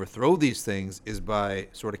to overthrow these things is by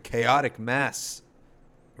sort of chaotic mass,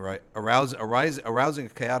 right? Arousing a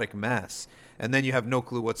chaotic mass, and then you have no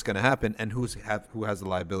clue what's going to happen and who has the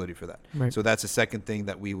liability for that. Right. So that's the second thing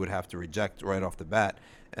that we would have to reject right off the bat.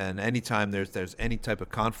 And anytime there's any type of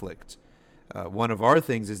conflict, one of our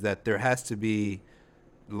things is that there has to be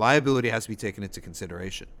liability has to be taken into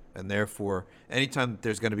consideration. And therefore, anytime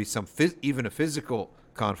there's going to be even a physical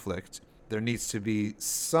conflict, there needs to be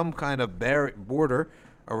some kind of border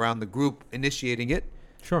around the group initiating it.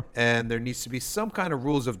 sure. And there needs to be some kind of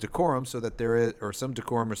rules of decorum so that there is, or some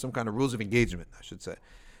decorum or some kind of rules of engagement, I should say,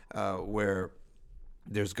 where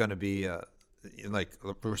there's going to be like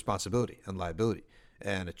responsibility and liability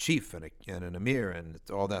and a chief and an emir and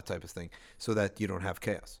all that type of thing so that you don't have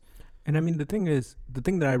chaos. And I mean, the thing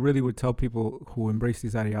that I really would tell people who embrace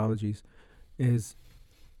these ideologies is,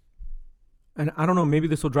 and I don't know, maybe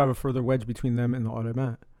this will drive a further wedge between them and the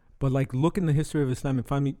ulama, but like look in the history of Islam and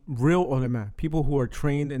find me real ulama, people who are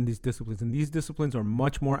trained in these disciplines. And these disciplines are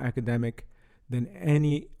much more academic than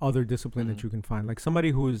any other discipline that you can find. Like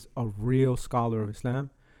somebody who is a real scholar of Islam,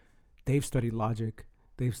 they've studied logic,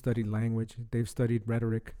 they've studied language, they've studied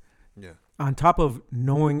rhetoric, Yeah. on top of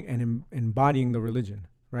knowing and embodying the religion,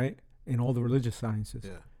 right? In all the religious sciences.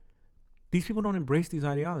 Yeah. These people don't embrace these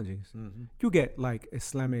ideologies. Mm-hmm. You get like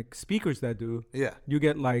Islamic speakers that do. Yeah. You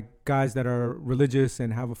get like guys that are religious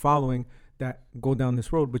and have a following that go down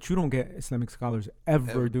this road, but you don't get Islamic scholars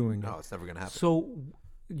ever doing No, it. it's never going to happen. So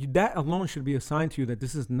that alone should be a sign to you that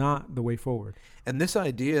this is not the way forward. And this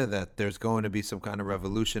idea that there's going to be some kind of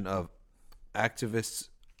revolution of activists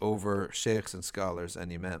over sheikhs and scholars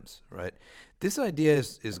and imams, right? This idea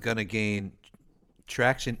is going to gain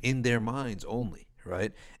traction in their minds only,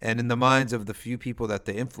 right? And in the minds of the few people that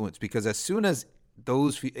they influence, because as soon as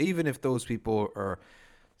even if those people are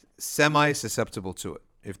semi-susceptible to it,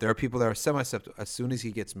 if there are people that are semi-susceptible, as soon as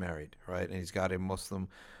he gets married, right, and he's got a Muslim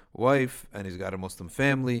wife and he's got a Muslim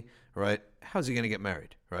family, right, how's he going to get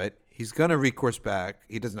married, right? He's going to recourse back.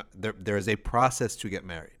 He doesn't. There is a process to get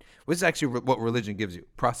married, which is actually what religion gives you,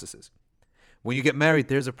 processes. When you get married,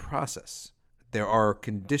 there's a process. There are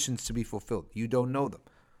conditions to be fulfilled. You don't know them.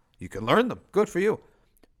 You can learn them. Good for you.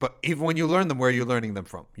 But even when you learn them, where are you learning them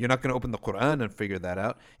from? You're not going to open the Quran and figure that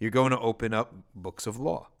out. You're going to open up books of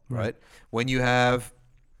law, right? When you have,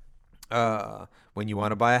 when you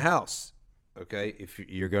want to buy a house, okay, if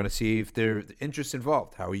you're going to see if there's interest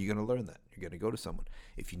involved, how are you going to learn that? You're going to go to someone.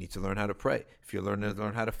 If you need to learn how to pray, if you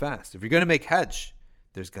learn how to fast, if you're going to make Hajj,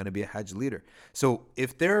 there's going to be a Hajj leader. So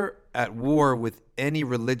if they're at war with any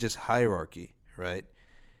religious hierarchy, right,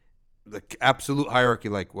 the absolute hierarchy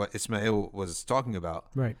like what Ismail was talking about,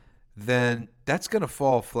 Right. then that's going to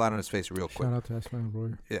fall flat on its face real quick. Shout out to Ismail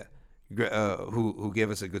Royer. Yeah, who gave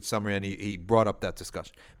us a good summary, and he brought up that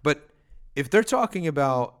discussion. But if they're talking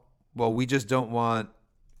about, well, we just don't want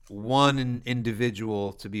one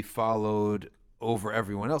individual to be followed over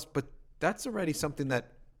everyone else, but that's already something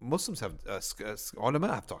that Muslims have,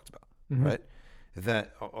 ulama have talked about, right?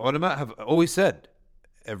 That ulama have always said,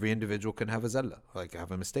 every individual can have a zallah, like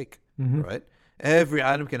have a mistake, right? Every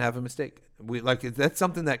alim can have a mistake. That's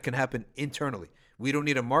something that can happen internally. We don't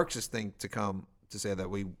need a Marxist thing to come to say that.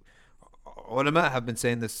 Ulama have been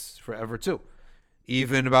saying this forever too.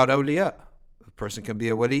 Even about awliya. A person can be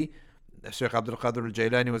a wali. Sheikh Abdul Qadir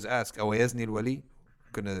al-Jailani was asked, awayazni al-wali?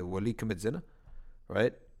 Can a wali commit zina?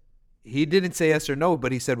 Right? He didn't say yes or no,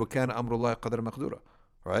 but he said, وَكَانَ أَمْرُ اللَّهِ قَدْرًا مَقْدُورًا.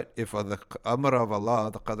 Right? If the amr of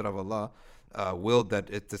Allah, the qadr of Allah, willed that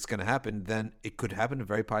it's going to happen, then it could happen. A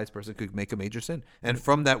very pious person could make a major sin. And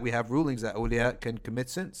from that, we have rulings that awliya can commit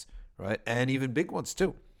sins, right? And even big ones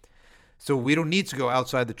too. So we don't need to go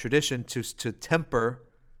outside the tradition to temper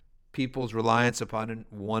people's reliance upon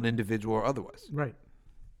one individual or otherwise. Right.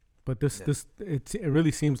 But it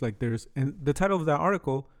really seems like and the title of that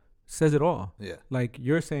article says it all. Yeah. Like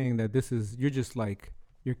you're saying that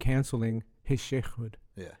you're canceling his sheikhhood.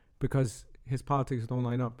 Yeah. Because his politics don't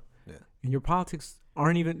line up. Yeah. And your politics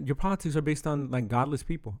are based on like godless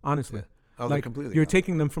people, honestly. Yeah. Oh, like completely you're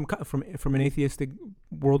taking them from an atheistic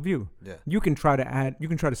worldview. Yeah. You can try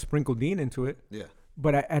to sprinkle deen into it. Yeah.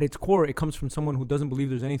 But at its core, it comes from someone who doesn't believe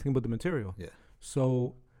there's anything but the material. Yeah.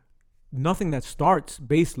 So nothing that starts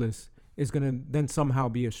baseless is going to then somehow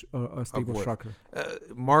be a stable structure.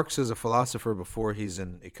 Marx is a philosopher before he's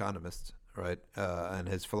an economist, right? And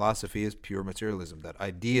his philosophy is pure materialism, that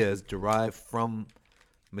ideas derive from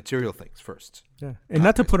material things first. Yeah. And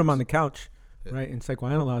not to put him on the couch, right, and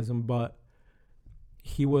psychoanalyze him, but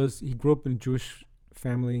he grew up in a Jewish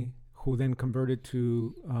family who then converted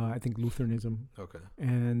to, I think, Lutheranism. Okay.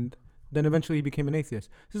 And then eventually he became an atheist.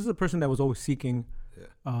 This is a person that was always seeking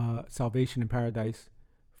salvation in paradise,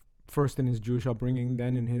 first in his Jewish upbringing,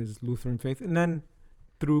 then in his Lutheran faith, and then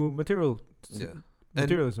through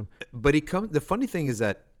materialism. But the funny thing is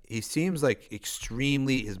that he seems like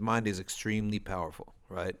his mind is extremely powerful,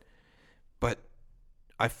 right? But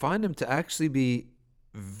I find him to actually be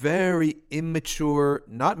very immature,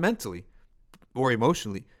 not mentally or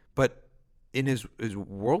emotionally, but in his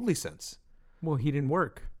worldly sense. Well, he didn't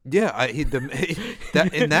work. Yeah, in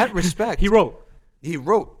that respect, he wrote,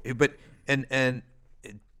 but and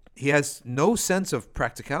he has no sense of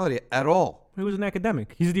practicality at all. He was an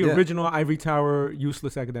academic. He's the original ivory tower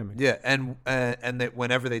useless academic. Yeah, and that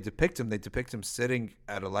whenever they depict him sitting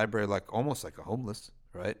at a library almost like a homeless,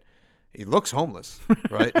 right? He looks homeless,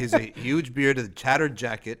 right? He's a huge beard, a tattered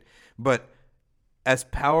jacket, but as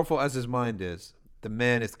powerful as his mind is, the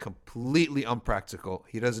man is completely unpractical.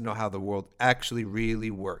 He doesn't know how the world actually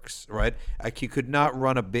really works, right? Like he could not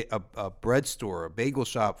run a bread store, a bagel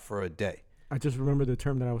shop for a day. I just remember the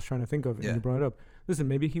term that I was trying to think of, and you brought it up. Listen,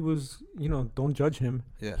 maybe he was, don't judge him.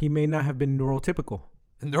 Yeah. He may not have been neurotypical.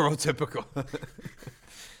 Neurotypical.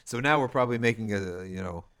 So now we're probably making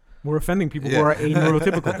we're offending people who are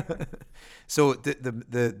neurotypical. So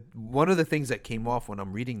the one of the things that came off when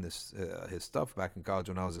I'm reading this his stuff back in college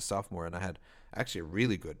when I was a sophomore, and I had actually a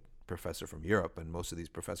really good professor from Europe, and most of these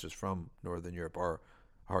professors from Northern Europe are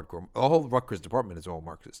hardcore. The whole Rutgers department is all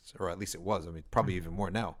Marxists, or at least it was. I mean, probably even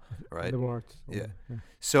more now, right? Liberal arts. Yeah.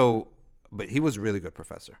 So, but he was a really good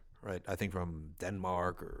professor, right? I think from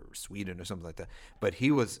Denmark or Sweden or something like that. But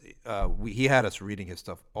he was, he had us reading his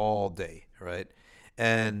stuff all day, right?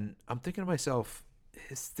 And I'm thinking to myself,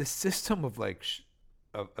 the system of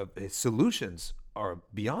of his solutions are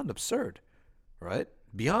beyond absurd, right?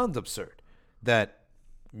 Beyond absurd. That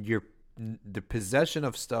the possession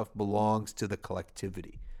of stuff belongs to the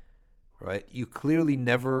collectivity, right? You clearly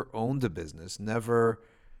never owned a business, never,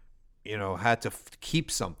 had to keep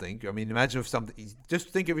something. I mean, imagine if just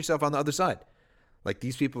think of yourself on the other side. Like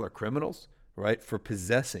these people are criminals, right? For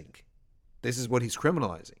possessing. This is what he's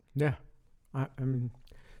criminalizing. Yeah. I mean,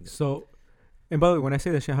 so, and by the way, when I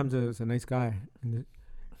say that Sheikh Hamza is a nice guy,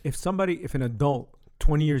 if an adult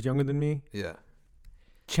 20 years younger than me,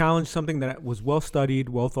 challenged something that was well studied,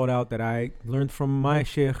 well thought out, that I learned from my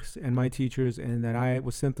sheikhs and my teachers, and that I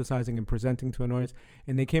was synthesizing and presenting to an audience,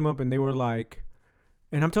 and they came up and they were like,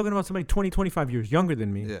 and I'm talking about somebody 20, 25 years younger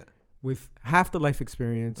than me, with half the life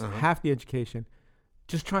experience, half the education,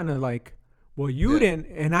 just trying to well, you didn't,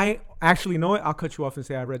 and I actually know it, I'll cut you off and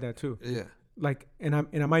say I read that too. Yeah. And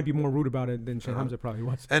I might be more rude about it than Sheikh Hamza probably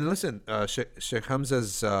was. And listen, Sheikh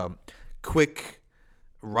Hamza's quick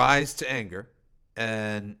rise to anger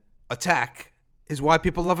and attack is why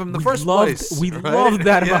people love him in the first place. We loved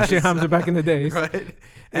that about Sheikh Hamza back in the days. Right.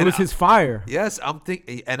 It was his fire. Yes,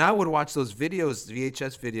 and I would watch those videos,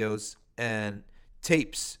 VHS videos and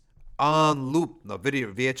tapes on loop. No,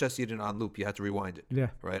 VHS you didn't on loop. You had to rewind it. Yeah.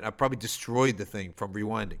 Right. I probably destroyed the thing from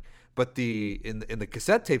rewinding. But in the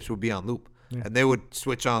cassette tapes would be on loop, and they would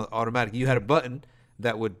switch on automatic. You had a button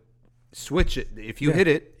that would switch it. If you hit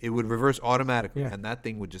it, it would reverse automatically, and that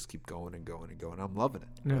thing would just keep going and going and going. I'm loving it.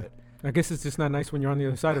 Yeah. Right? I guess it's just not nice when you're on the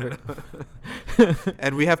other side of it.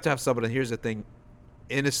 And we have to have somebody. Here's the thing: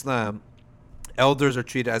 in Islam, elders are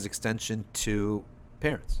treated as extension to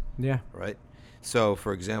parents. Yeah. Right. So,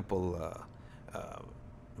 for example,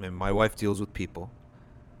 my wife deals with people.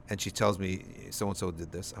 And she tells me, so-and-so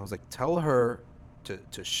did this. I was like, tell her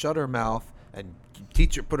to shut her mouth and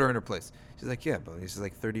put her in her place. She's like, yeah, but she's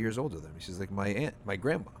like 30 years older than me. She's like my aunt, my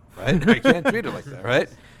grandma, right? I can't treat her like that, right?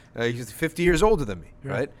 She's 50 years older than me,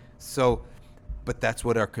 right? So, but that's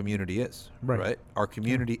what our community is, right? Our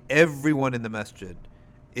community, everyone in the masjid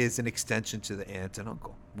is an extension to the aunt and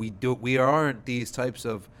uncle. We aren't these types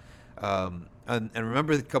of And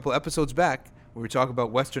remember a couple episodes back, we were talking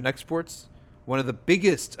about Western exports. One of the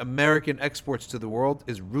biggest American exports to the world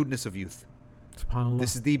is rudeness of youth. SubhanAllah.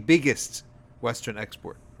 This is the biggest Western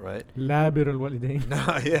export, right? La bir al-walidain.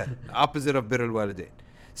 Yeah, opposite of bir al-walidain.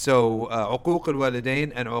 So, uquq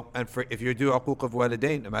al-walidain, and for, if you do uquq of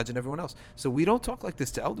walidain, imagine everyone else. So we don't talk like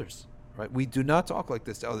this to elders, right? We do not talk like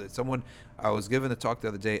this to elders. I was given a talk the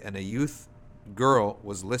other day, and a youth girl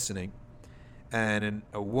was listening, and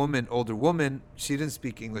older woman, she didn't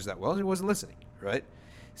speak English that well. She wasn't listening, right?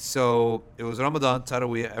 So it was Ramadan,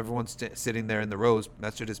 Taraweeh, everyone's sitting there in the rows,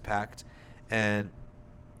 masjid is packed, and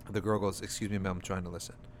the girl goes, "Excuse me, ma'am, I'm trying to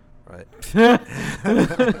listen," right?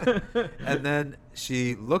 And then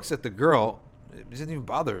she looks at the girl, doesn't even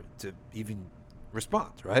bother to even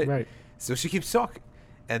respond, right? Right. So she keeps talking.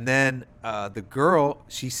 And then the girl,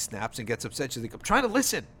 she snaps and gets upset. She's like, "I'm trying to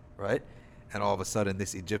listen," right? And all of a sudden,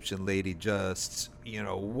 this Egyptian lady just,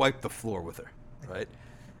 wiped the floor with her, right?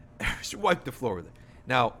 She wiped the floor with her.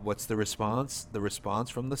 Now, what's the response? The response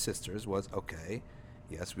from the sisters was, "Okay,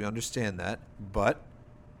 yes, we understand that, but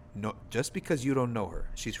no, just because you don't know her,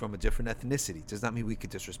 she's from a different ethnicity, does not mean we could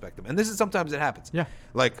disrespect them." And this is sometimes it happens. Yeah.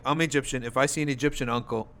 Like, I'm Egyptian. If I see an Egyptian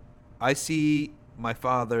uncle, I see my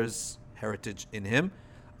father's heritage in him,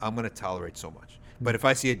 I'm going to tolerate so much. But if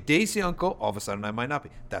I see a Desi uncle, all of a sudden I might not be.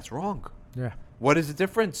 That's wrong. Yeah. What is the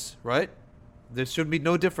difference, right? There should be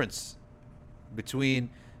no difference between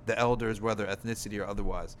the elders, whether ethnicity or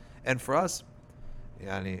otherwise. And for us,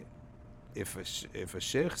 yani, if a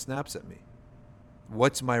sheikh snaps at me,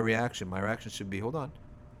 what's my reaction? My reaction should be, hold on.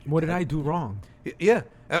 What did I do wrong? Yeah.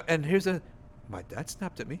 And my dad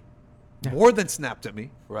snapped at me. Yeah. More than snapped at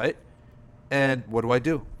me, right? And what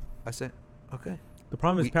do? I say, okay. The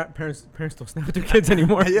problem is parents don't snap at their kids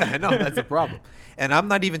anymore. Yeah, I know, that's the problem. And I'm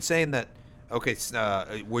not even saying that, okay,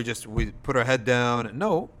 we put our head down.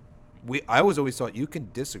 No, I was always taught you can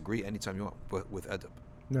disagree anytime you want, but with adab.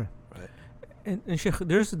 Yeah. Right. And Sheikh,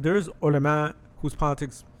 there's ulama whose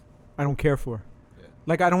politics I don't care for. Yeah.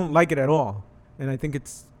 Like, I don't like it at all. And I think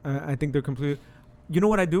I think they're completely... You know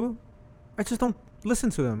what I do? I just don't listen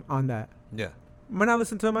to them on that. Yeah. I might not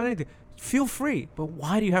listen to them on anything. Feel free. But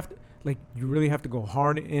why do you have to... Like, you really have to go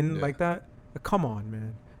hard in like that? Come on,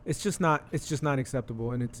 man. It's just not acceptable.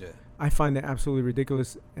 And I find that absolutely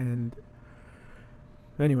ridiculous. And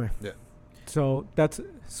anyway. Yeah. So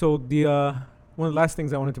the one of the last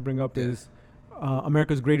things I wanted to bring up is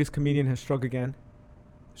America's greatest comedian has struck again.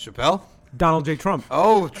 Chappelle? Donald J. Trump.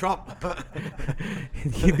 Oh, Trump.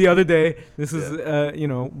 The other day, this is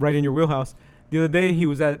right in your wheelhouse. The other day he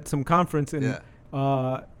was at some conference and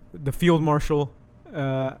the field marshal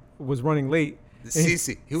was running late.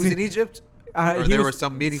 Sisi. He was in Egypt? Or there was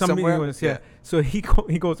some meeting somewhere? Yeah. So he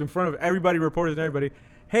goes in front of everybody, reporters and everybody,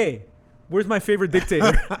 "Hey, where's my favorite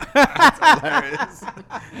dictator?" That's hilarious.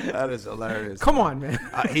 That is hilarious. Come on, man.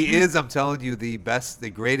 He is, I'm telling you, the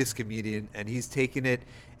greatest comedian, and he's taken it,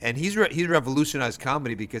 and he's revolutionized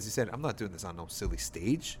comedy because he said, "I'm not doing this on no silly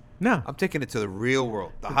stage. No. I'm taking it to the real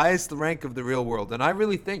world, the highest rank of the real world." And I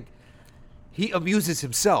really think he amuses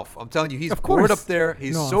himself. I'm telling you, he's bored up there.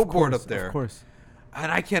 He's bored up there. Of course. And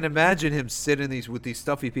I can't imagine him sitting with these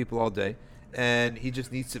stuffy people all day, and he just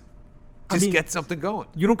needs to get something going.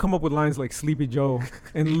 You don't come up with lines like Sleepy Joe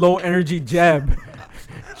and low energy jab,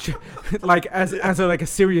 like as a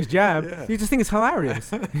serious jab. Yeah. You just think it's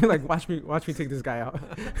hilarious. You're like, watch me take this guy out.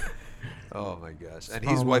 Oh my gosh! And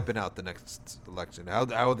he's wiping out the next election. How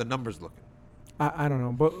are the numbers looking? I don't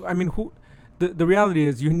know, but I mean, the reality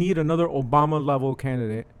is you need another Obama level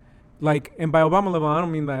candidate. Like, and by Obama level, I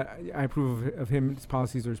don't mean that I approve of him, his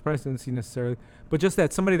policies or his presidency necessarily, but just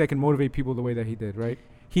that somebody that can motivate people the way that he did, right?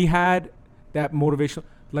 He had that motivation.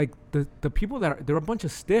 Like, the people they're a bunch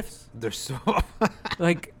of stiffs. They're so...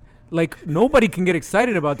 like nobody can get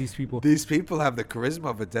excited about these people. These people have the charisma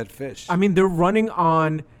of a dead fish. I mean, they're running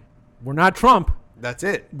on, we're not Trump. That's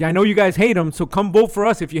it. I know you guys hate him, so come vote for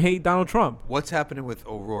us if you hate Donald Trump. What's happening with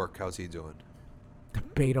O'Rourke? How's he doing?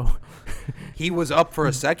 Beto. He was up for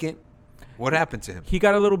a second. What happened to him? He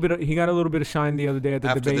got a little bit of shine the other day at the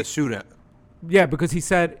debate. After the shootout. Yeah, because he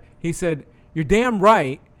said, "You're damn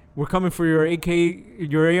right. We're coming for your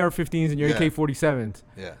AR-15s and your AK-47s."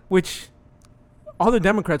 Yeah. Which all the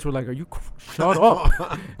Democrats were like, "Are you shut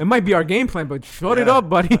up? It might be our game plan, but shut it up,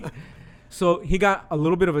 buddy." So he got a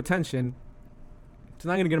little bit of attention. It's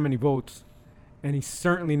not going to get him any votes, and they're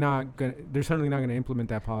certainly not going to implement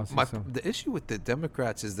that policy. The issue with the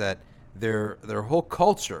Democrats is that their whole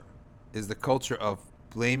culture is the culture of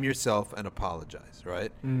blame yourself and apologize,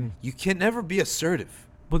 right? You can never be assertive.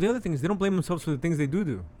 But the other thing is they don't blame themselves for the things they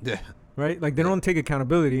do. Yeah. Right? Like, they don't take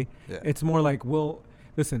accountability. Yeah. It's more like, well,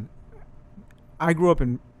 listen, I grew up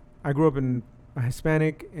in a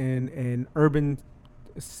Hispanic in an urban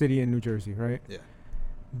city in New Jersey, right? Yeah.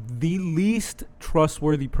 The least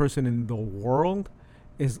trustworthy person in the world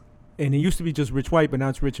is, and it used to be just rich white, but now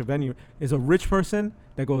it's rich of any, is a rich person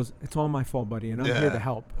that goes, it's all my fault, buddy, and I'm here to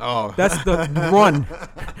help. Oh. That's the run,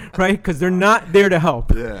 right? Because they're not there to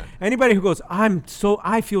help. Yeah. Anybody who goes,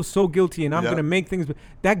 I feel so guilty and I'm going to make things,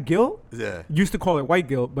 that guilt, used to call it white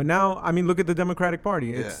guilt, but now, I mean, look at the Democratic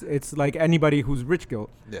Party. It's like anybody who's rich guilt.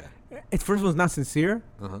 Yeah. It's first of all, it's not sincere.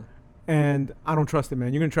 And I don't trust it,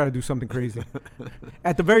 man. You're going to try to do something crazy.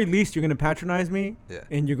 At the very least, you're going to patronize me,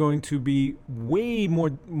 and you're going to be way more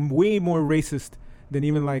racist than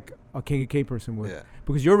even like a KKK person would. Yeah.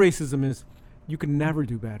 Because your racism is, you can never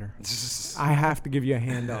do better. I have to give you a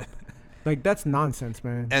hand up. Like, that's nonsense,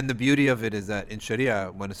 man. And the beauty of it is that in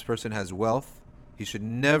Sharia, when this person has wealth, he should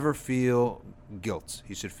never feel guilt.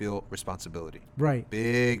 He should feel responsibility. Right.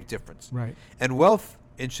 Big difference. Right. And wealth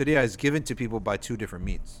in Sharia is given to people by two different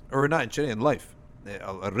means. Or not in Sharia, in life.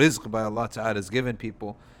 A rizq by Allah Ta'ala is given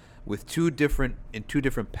people with two different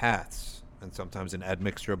paths, and sometimes an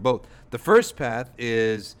admixture of both. The first path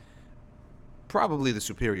is probably the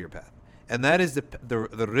superior path, and that is the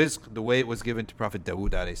rizq, the way it was given to Prophet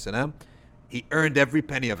Dawood alayhi salam. He earned every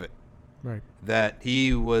penny of it. Right. That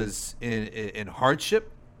he was in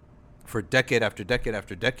hardship for decade after decade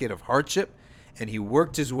after decade of hardship, and he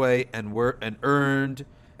worked his way and earned.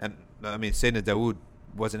 And I mean, Sayyidina Dawood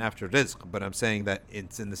wasn't after rizq, but I'm saying that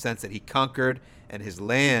it's in the sense that he conquered, and his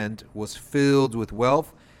land was filled with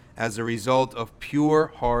wealth as a result of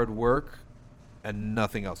pure hard work and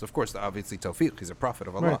nothing else. Of course, obviously tawfiq, he's a prophet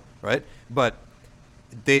of Allah, right? But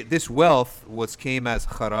this wealth came as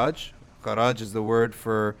kharaj. Kharaj is the word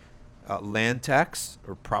for land tax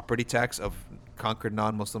or property tax of conquered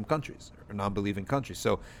non-Muslim countries or non-believing countries.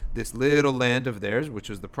 So this little land of theirs, which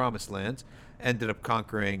was the promised land, ended up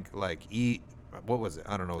conquering what was it?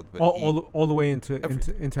 I don't know. But all the way into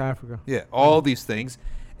Africa. Yeah, all these things,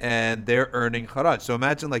 and they're earning kharaj. So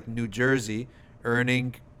imagine like New Jersey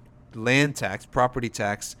earning land tax, property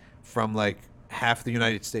tax from like half the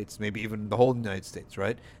United States, maybe even the whole United States,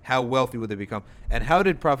 right? How wealthy would they become? And how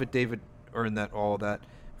did Prophet David earn all that?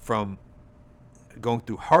 From going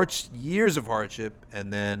through years of hardship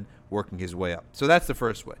and then working his way up. So that's the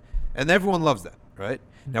first way. And everyone loves that, right?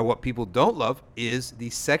 Now, what people don't love is the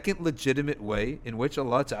second legitimate way in which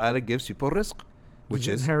Allah Ta'ala gives people rizq, which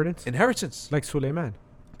is inheritance. Like Sulaiman.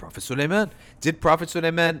 Prophet Sulaiman. Did Prophet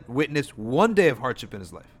Sulaiman witness one day of hardship in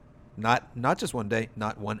his life? Not just one day,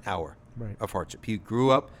 not 1 hour of hardship. He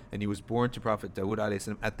grew up and he was born to Prophet Dawood alayhi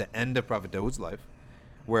salam at the end of Prophet Dawood's life,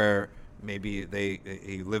 where maybe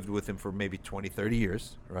he lived with him for maybe 20, 30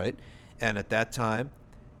 years, right? And at that time,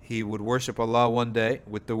 he would worship Allah one day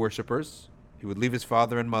with the worshippers. He would leave his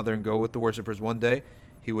father and mother and go with the worshippers one day.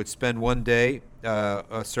 He would spend one day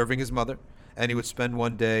serving his mother, and he would spend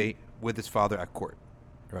one day with his father at court,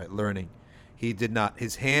 right, learning. He did not.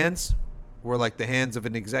 His hands were like the hands of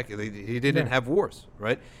an executive. He didn't have wars,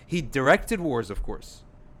 right? He directed wars, of course,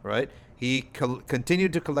 right? He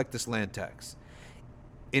continued to collect this land tax.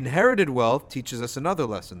 Inherited wealth teaches us another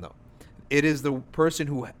lesson, though. It is the person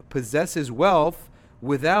who possesses wealth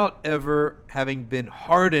without ever having been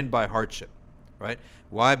hardened by hardship, right?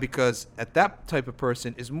 Why? Because that type of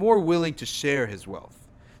person is more willing to share his wealth.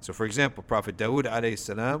 So, for example, Prophet Dawood alayhi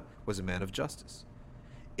salam was a man of justice.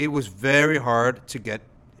 It was very hard to get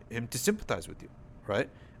him to sympathize with you, right?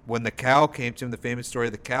 When the cow came to him, the famous story,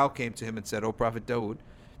 the cow came to him and said, "Oh, Prophet Dawood,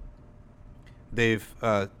 they've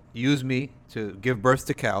used me to give birth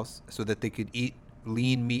to cows so that they could eat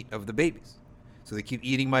lean meat of the babies. So they keep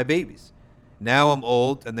eating my babies. Now I'm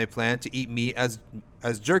old and they plan to eat me as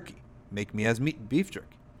jerky, make me as beef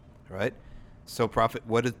jerky," right? So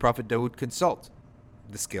what did Prophet Dawood consult?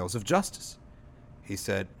 The scales of justice. He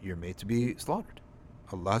said, "You're made to be slaughtered.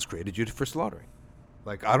 Allah has created you for slaughtering."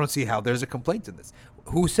 Like, I don't see how there's a complaint in this.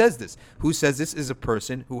 Who says this? Who says this is a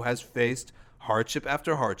person who has faced hardship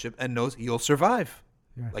after hardship and knows he'll survive?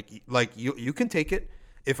 Yeah. Like you can take it.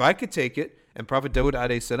 If I could take it, and Prophet Dawood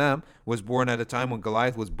alayhi salam was born at a time when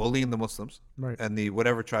Goliath was bullying the Muslims, and the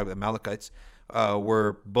whatever tribe, the Amalekites,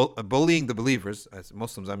 were bullying the believers. As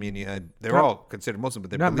Muslims, I mean, they're all considered Muslim, but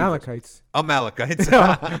they're not believers. Amalekites.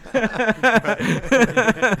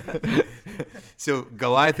 So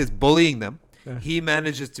Goliath is bullying them. Yeah. He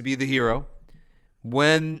manages to be the hero.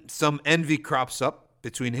 When some envy crops up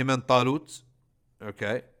between him and Talut,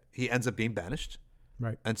 okay, he ends up being banished.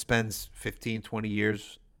 Right. And spends 15, 20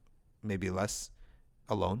 years, maybe less,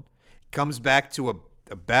 alone. Comes back to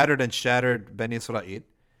a battered and shattered Bani Israel,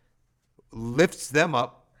 lifts them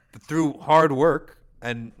up through hard work,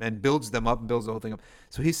 and builds them up and builds the whole thing up.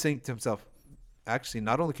 So he's saying to himself, actually,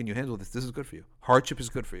 not only can you handle this is good for you. Hardship is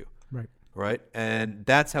good for you. Right. Right? And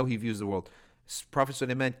that's how he views the world. Prophet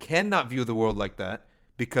Sulaiman cannot view the world like that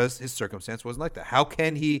because his circumstance wasn't like that. How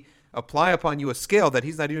can he apply upon you a scale that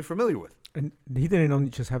he's not even familiar with? And he didn't only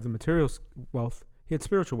just have the material wealth. He had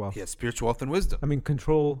spiritual wealth. He had spiritual wealth and wisdom. I mean,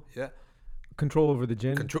 control over the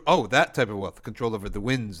jinn. That type of wealth. Control over the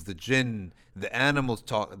winds, the jinn, the animals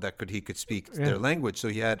he could speak their language. So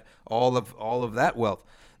he had all of that wealth.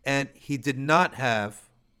 And he did not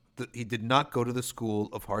go to the school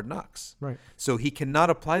of hard knocks. Right. So he cannot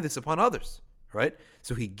apply this upon others. Right?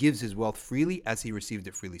 So he gives his wealth freely as he received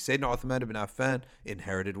it freely. Sayyidina Uthman ibn Affan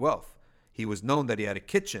inherited wealth. He was known that he had a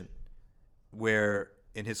kitchen where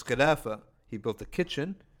in his khilafah, he built a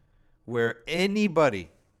kitchen where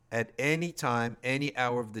anybody at any time, any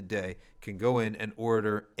hour of the day can go in and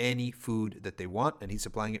order any food that they want, and he's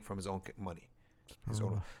supplying it from his own money.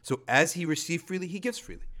 So as he received freely, he gives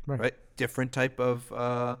freely. Right? Different type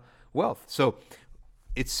of wealth. So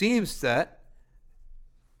it seems that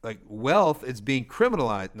like wealth is being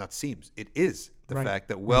criminalized. Not seems, it is the fact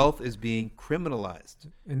that wealth is being criminalized.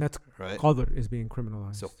 And that's qadr is being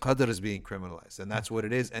criminalized. So qadr is being criminalized, and that's what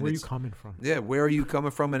it is. And where are you coming from? Yeah, where are you coming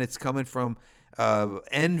from? And it's coming from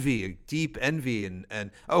envy, deep envy,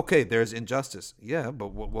 and okay, there's injustice. Yeah, but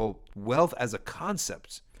wealth as a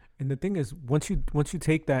concept. And the thing is, once you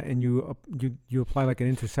take that and you apply like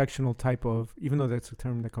an intersectional type of, even though that's a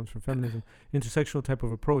term that comes from feminism, intersectional type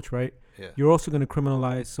of approach, right? Yeah. You're also going to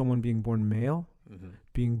criminalize someone being born male,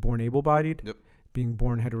 being born able-bodied, being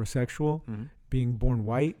born heterosexual, being born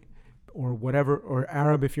white, or whatever, or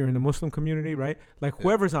Arab if you're in the Muslim community, right? Like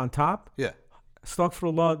whoever's on top. Yeah.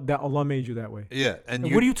 Astaghfirullah, that Allah made you that way. Yeah, and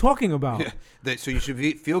what are you talking about? Yeah, so you should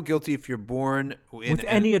feel guilty if you're born with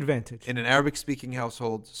any advantage in an Arabic-speaking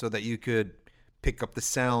household, so that you could pick up the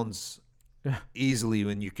sounds easily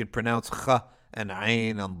when you can pronounce kha and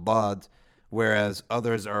ain and dad, whereas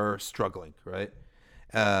others are struggling, right?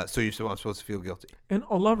 So you're supposed to feel guilty. And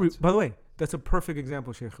Allah, by the way, that's a perfect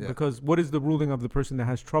example, Sheikh, because what is the ruling of the person that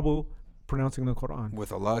has trouble pronouncing the Quran?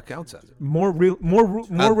 With Allah counts as it. More reward.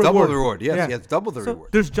 Double the reward. Yes, he has double the reward.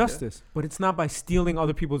 There's justice, but it's not by stealing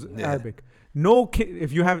other people's Arabic. No kid,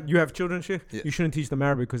 if you have children, Sheikh, you shouldn't teach them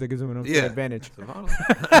Arabic because that gives them an advantage.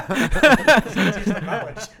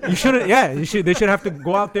 You shouldn't. Yeah, they should have to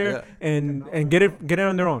go out there and get it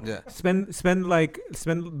on their own. Yeah. Spend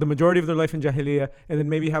the majority of their life in Jahiliyyah, and then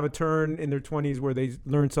maybe have a turn in their 20s where they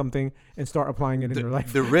learn something and start applying it in their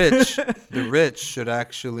life. The rich should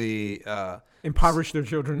actually impoverish their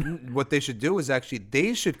children. What they should do is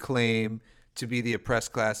they should claim to be the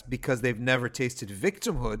oppressed class because they've never tasted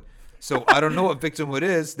victimhood. So I don't know what victimhood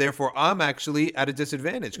is. Therefore, I'm actually at a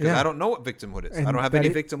disadvantage because I don't know what victimhood is. And I don't have any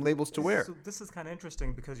victim labels to wear. So this is kind of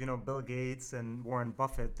interesting because, Bill Gates and Warren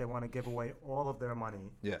Buffett, they want to give away all of their money.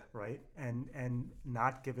 Yeah. Right? And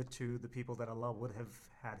not give it to the people that Allah would have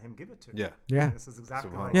had him give it to. Yeah. Yeah. This is exactly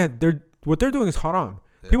right. Yeah, what they're doing is haram.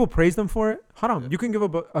 Yeah. People praise them for it. Haram. Yeah. You can give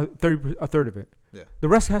up a third of it. Yeah. The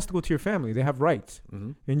rest has to go to your family. They have rights.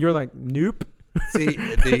 And you're like, nope. See,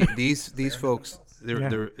 these folks,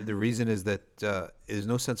 the reason is that there's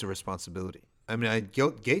no sense of responsibility. I mean,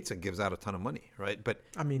 Gates gives out a ton of money, right? But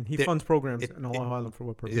I mean, he funds programs in Allahu Alam for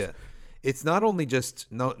what purpose? Yeah, it's not only just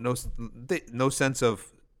no sense of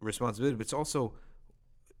responsibility, but it's also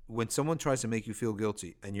when someone tries to make you feel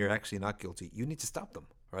guilty and you're actually not guilty, you need to stop them,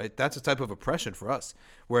 right? That's a type of oppression for us,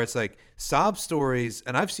 where it's like sob stories.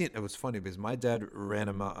 And I've seen, it was funny because my dad ran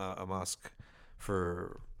a mosque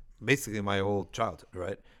for basically my whole childhood,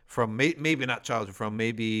 right? From maybe not childhood, from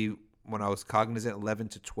maybe when I was cognizant, 11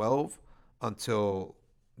 to 12, until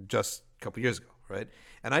just a couple years ago, right?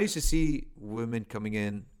 And I used to see women coming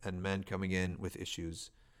in and men coming in with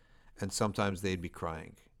issues, and sometimes they'd be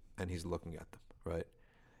crying, and he's looking at them, right?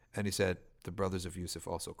 And he said, the brothers of Yusuf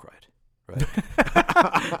also cried, right?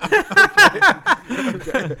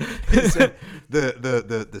 Okay. He said,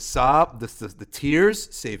 the sob, the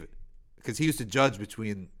tears, save it. Because he used to judge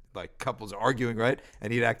between like couples arguing, right?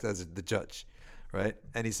 And he'd act as the judge, right?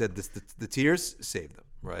 And he said, the tears, save them,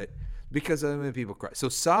 right? Because people cry. So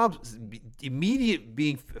sobs, immediate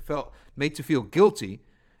being made to feel guilty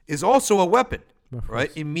is also a weapon,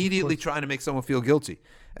 right? Immediately trying to make someone feel guilty.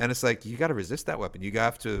 And it's like, you got to resist that weapon. You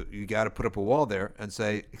got to put up a wall there and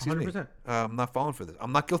say, excuse 100%. Me, I'm not falling for this.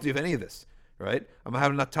 I'm not guilty of any of this, right?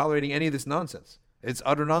 I'm not tolerating any of this nonsense. It's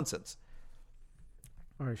utter nonsense.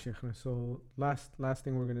 All right, Sheikh. So last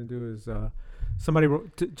thing we're gonna do is somebody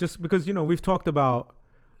wrote just because we've talked about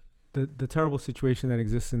the terrible situation that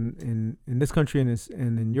exists in this country and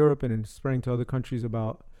in Europe and in spreading to other countries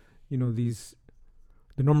about these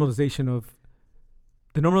the normalization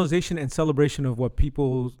and celebration of what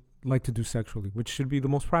people like to do sexually, which should be the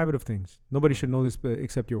most private of things. Nobody should know this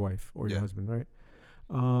except your wife or your husband, right?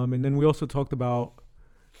 And then we also talked about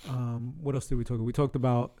what else did we talk about? We talked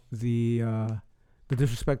about the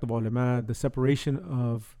disrespect of ulama, the separation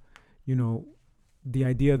of, the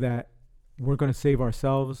idea that we're going to save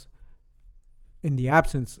ourselves in the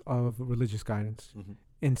absence of religious guidance,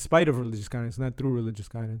 in spite of religious guidance, not through religious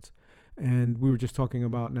guidance. And we were just talking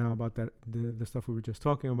about that, the stuff we were just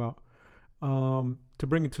talking about. To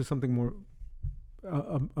bring it to something more,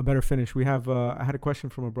 a better finish, we have, I had a question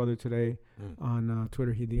from a brother today on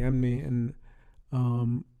Twitter. He DM'd me, and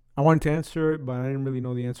I wanted to answer it, but I didn't really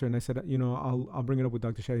know the answer. And I said, I'll bring it up with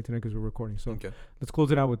Dr. Shadee tonight because we're recording. So let's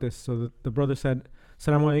close it out with this. So the brother said,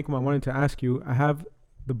 Assalamu alaikum, I wanted to ask you, I have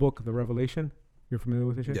the book, The Revelation. You're familiar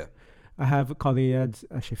with it? Yeah. I have Qadiyad's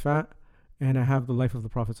Ashifa, and I have The Life of the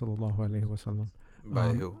Prophet sallallahu alaihi wasallam. By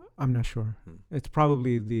who? I'm not sure. It's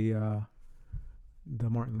probably the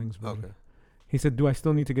Martin Lings brother. Okay. He said, do I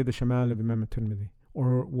still need to get the Shamal of Imam at-Tirmidhi?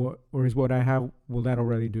 Or is what I have, will that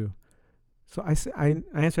already do? So I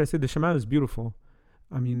answered, I said, the Shamal is beautiful.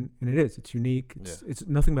 I mean, and it is. It's unique. It's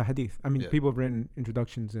nothing but hadith. I mean, people have written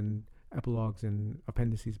introductions and epilogues and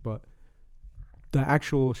appendices, but the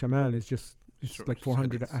actual Shamal is just like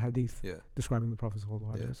 400 hadith describing the Prophet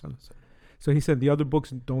sallallahu alaihi wasallam. So he said the other books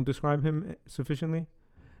don't describe him sufficiently.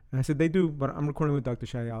 And I said they do, but I'm recording with Dr.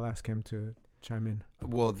 Shadee. I'll ask him to chime in.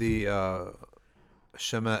 Well, the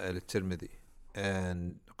Shama'il al-Tirmidhi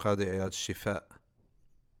and Qadi Iyad's Shifa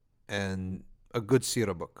and a good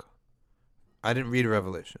seerah book. I didn't read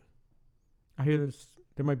Revelation. I hear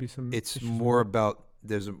there might be some. It's more about,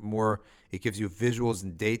 it gives you visuals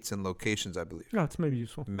and dates and locations, I believe. Yeah, it's maybe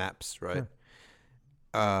useful. Maps, right?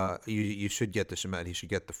 Yeah. You should get the Shama'il. He should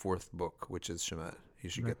get the fourth book, which is Shama'il. You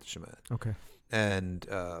should get the Shama'il. Okay. And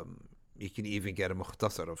you can even get a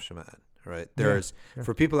mukhtasar of Shama'il, right? There's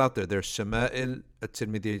for people out there, there's Shama'il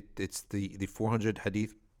at-Tirmidhi. It's the 400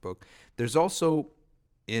 hadith book. There's also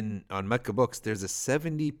on Mecca Books, there's a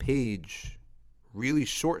 70-page, really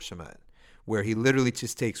short Shama'il where he literally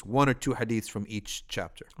just takes one or two hadiths from each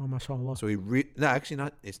chapter. Oh, mashallah. So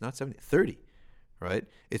it's not 70, 30, right?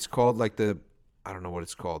 It's called I don't know what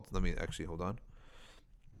it's called. Let me actually, hold on.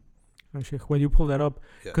 Sheikh, when you pull that up,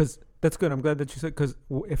 because that's good. I'm glad that you said, because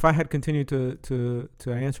if I had continued to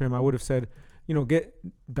answer him, I would have said, get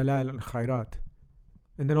Dalal al Khairat,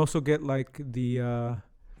 and then also get the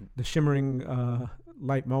shimmering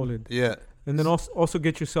light Mawlid. Yeah. And then also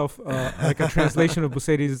get yourself like a translation of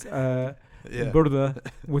Busayri's Burda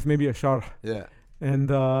with maybe a sharh. Yeah. And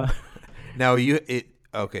now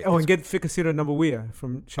okay. Oh, and get Fiqh Sirah Nabawiyah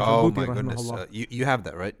from Shaykh al-Buti, my goodness. You have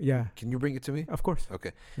that, right? Yeah. Can you bring it to me? Of course.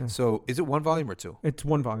 Okay. Yeah. So is it one volume or two? It's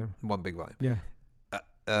one volume. One big volume. Yeah.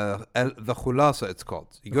 The Khulasa, it's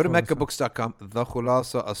called. You go to MeccaBooks.com, The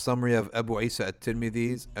Khulasa, a summary of Abu Isa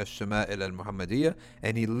at-Tirmidhi's Ash-Shama'il al-Muhammadiyya,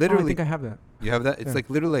 and he literally... I think I have that. You have that? It's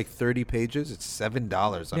literally 30 pages. It's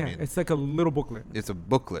 $7. I mean, it's like a little booklet. It's a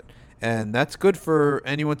booklet. And that's good for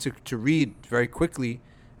anyone to read very quickly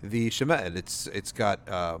the Shama'il. It's got,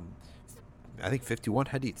 I think, 51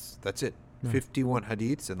 hadiths. That's it. 51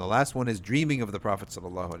 hadiths, and the last one is dreaming of the Prophet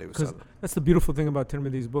sallallahu alaihi wasallam. That's the beautiful thing about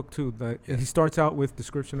Tirmidhi's book too. That he starts out with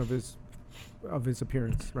description of his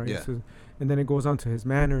appearance, right? Yeah. So, and then it goes on to his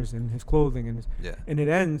manners and his clothing, and and it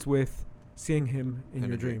ends with seeing him in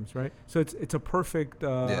your dreams, right? So it's a perfect.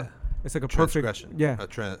 It's like a perfect.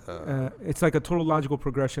 It's like a total logical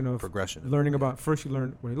progression of learning about. First, you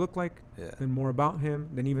learn what he looked like, then more about him,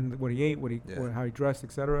 then even what he ate, how he dressed,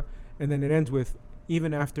 etc. And then it ends with.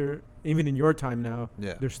 Even in your time now,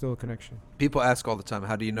 there's still a connection. People ask all the time,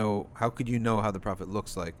 how could you know how the Prophet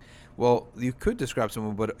looks like? Well, you could describe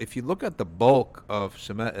someone, but if you look at the bulk of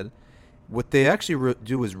Shama'il, what they actually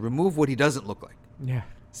do is remove what he doesn't look like. Yeah.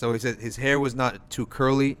 So he said his hair was not too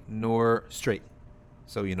curly nor straight.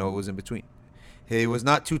 So it was in between. He was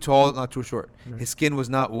not too tall, not too short. Right. His skin was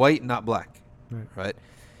not white, not black. Right?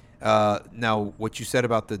 Now, what you said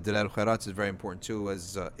about the Dalal al-Khairat is very important too,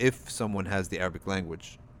 as if someone has the Arabic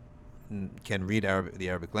language, can read the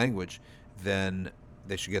Arabic language, then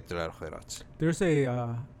they should get Dalal al-Khairat. There's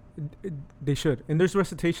they should. And there's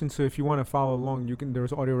recitation, so if you want to follow along,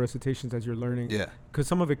 there's audio recitations as you're learning. Yeah. Because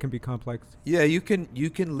some of it can be complex. Yeah, you can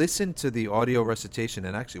listen to the audio recitation,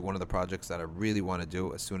 and actually one of the projects that I really want to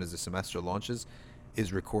do as soon as the semester launches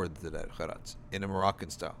is record the Dalal al-Khairat in a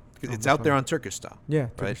Moroccan style. It's out there on Turkish style. Yeah,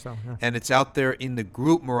 right? Turkish style. Yeah. And it's out there in the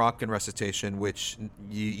group Moroccan recitation, which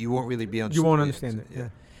you won't really be understanding. You won't understand it. Yeah.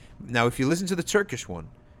 Now, if you listen to the Turkish one,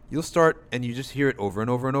 you'll start and you just hear it over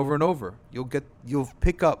and over and over and over. You'll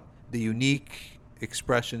pick up the unique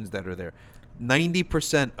expressions that are there.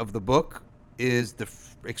 90% of the book is the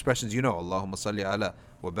expressions Allahumma salli ala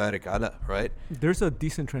wa barik ala, right? There's a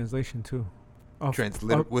decent translation too.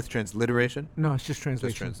 With transliteration? No, it's just translation.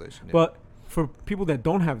 Just translation, yeah. But for people that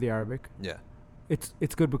don't have the Arabic, yeah,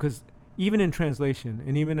 it's good because even in translation,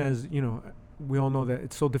 and even as we all know that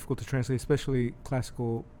it's so difficult to translate, especially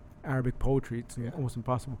classical Arabic poetry. It's almost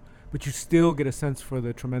impossible. But you still get a sense for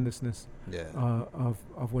the tremendousness of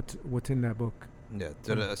what's in that book. Yeah.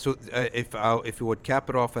 So if you would cap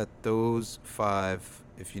it off at those 5,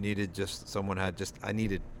 if you needed I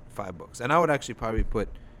needed 5 books, and I would actually probably put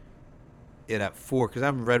it at 4 because I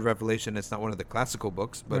haven't read Revelation. It's not one of the classical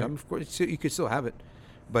books, but of course you could still have it.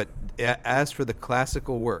 But as for the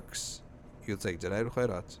classical works, you'll take Jala'il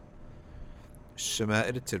al-Khairat,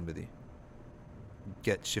 Shama'il al-Tirmidhi,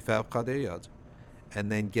 get Shifa al-Qadi Iyad, and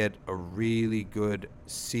then get a really good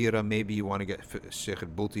seerah. Maybe you want to get Sheikh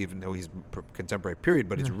al-Bulti, even though he's contemporary period,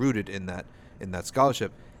 but it's rooted in that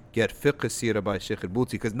scholarship. Get fiqh seerah by Sheikh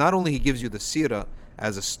al-Bulti, because not only he gives you the seerah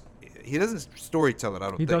he doesn't storytell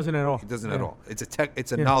it. He doesn't at all. He doesn't at all.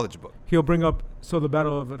 It's a knowledge book. He'll bring up the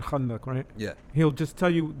Battle of Khandaq, right? Yeah. He'll just tell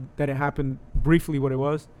you that it happened briefly, what it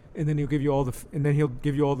was, and then he'll give you all the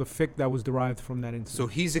fiqh that was derived from that incident. So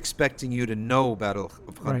he's expecting you to know Battle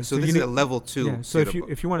of Khandaq. Right. So this is a level 2. Yeah. So if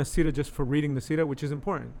you want a seerah just for reading the seerah, which is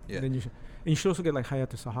important, then you should. And you should also get like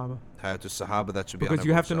Hayat al-Sahaba. Hayat al-Sahaba, that should be because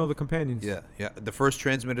you have to know the companions. Yeah, yeah, the first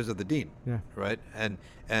transmitters of the Deen. Yeah. Right, and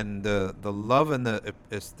the love and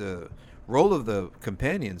the role of the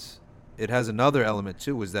companions. It has another element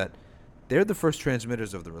too, is that they're the first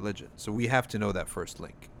transmitters of the religion. So we have to know that first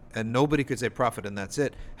link, and nobody could say prophet and that's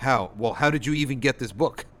it. How? Well, how did you even get this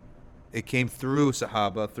book? It came through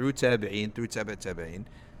Sahaba, through Tabi'een, through Tabi'een,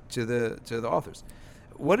 to the authors.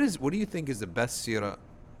 What do you think is the best seerah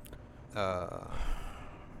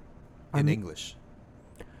in English?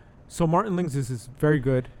 So Martin Lings is very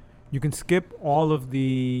good. You can skip all of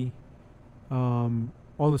the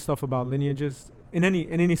stuff about lineages in any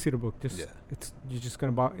seerah book. You're just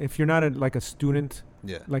gonna if you're not like a student,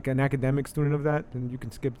 like an academic student of that, then you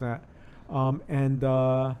can skip that. And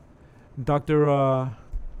Dr.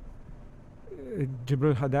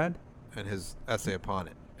 Jibril Haddad and his essay upon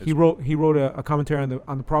it. He wrote a commentary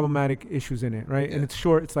on the problematic issues in it, right? Yeah. And it's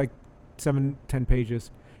short. It's like 7-10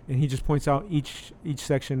 pages, and he just points out each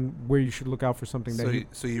section where you should look out for something.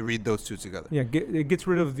 So you read those two together. Yeah, it gets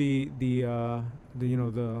rid of the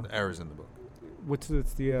errors in the book.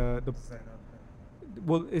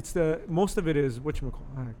 Most of it is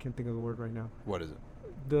whatchamacallit. I can't think of the word right now. What is it?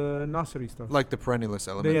 The Nasri stuff. Like the perennialist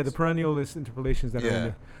elements. The perennialist interpolations that are in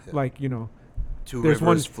there. Yeah. Like, two there's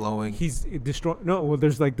rivers flowing. He's destroying. No, well,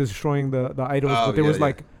 there's like destroying the idols, but there was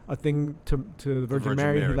like a thing to the Virgin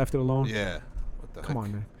Mary. He left it alone. Yeah. What the Come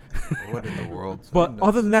on, man. What in the world? But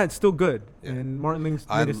other than that, it's still good. Yeah. And Martin Lings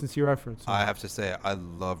made a sincere effort. So. I have to say, I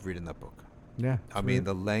love reading that book. Yeah. I mean,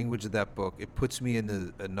 the language of that book, it puts me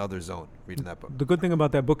in another zone reading that book. The good thing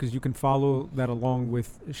about that book is you can follow that along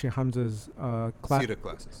with Sheikh Hamza's Seerah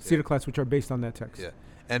classes. Seerah classes, which are based on that text. Yeah.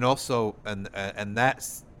 And also, and that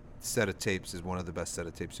set of tapes is one of the best set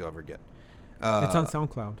of tapes you'll ever get. It's on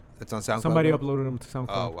SoundCloud. It's on SoundCloud. Somebody uploaded them to SoundCloud.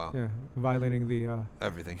 Oh wow! Yeah, violating the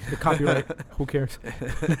everything. The copyright. Who cares?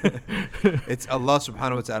 It's Allah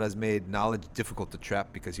Subhanahu wa Taala has made knowledge difficult to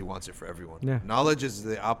trap because He wants it for everyone. Yeah. Knowledge is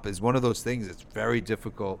one of those things that's very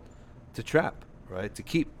difficult to trap, right? To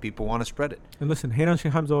keep. People want to spread it. And listen, hate on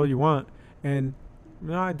Sheikh Hamza all you want, and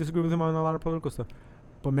I disagree with him on a lot of political stuff.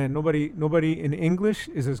 But man, nobody in English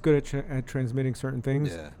is as good at transmitting certain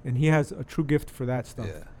things, and he has a true gift for that stuff.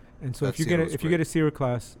 Yeah. And so if you get a seerah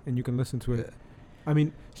class and you can listen to it, I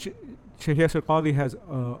mean, Sheikh Yasser Qadhi has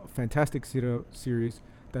a fantastic seerah series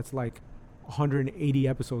that's like 180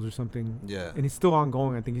 episodes or something. Yeah. And it's still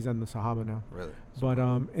ongoing. I think he's on the Sahaba now. Really. But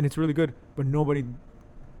and it's really good. But nobody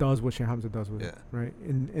does what Sheikh Hamza does with it. Right.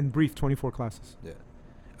 In brief, 24 classes.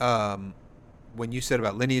 Yeah. When you said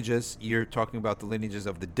about lineages, you're talking about the lineages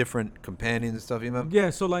of the different companions and stuff, Imam?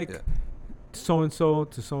 Yeah. So like. So and so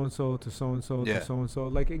to so and so to so and so to so and so,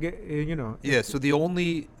 like Yeah. So the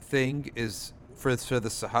only thing is for the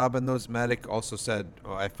Sahaba and those, Malik also said,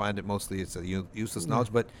 I find it mostly it's a useless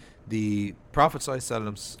knowledge, but the Prophet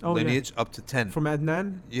ﷺ's lineage up to 10 from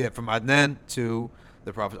Adnan. Yeah, from Adnan to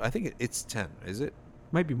the Prophet. I think it's 10. Is it?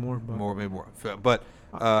 Might be more, but maybe more. But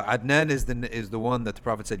Adnan is the one that the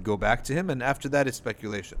Prophet said go back to him, and after that it's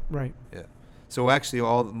speculation. Right. Yeah. So actually,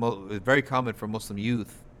 it's very common for Muslim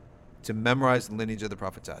youth to memorize the lineage of the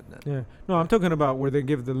Prophet Adnan. Yeah. No, I'm talking about where they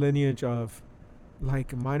give the lineage of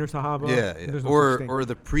like minor Sahaba. Yeah, There's no such thing. or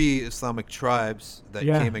the pre-Islamic tribes that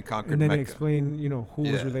came and conquered and then Mecca. they explain, who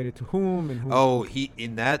was related to whom and who. Oh, he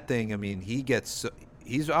in that thing. I mean,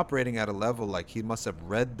 he's operating at a level like he must have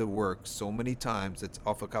read the work so many times. It's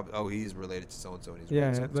off a copy. Oh, he's related to so and so.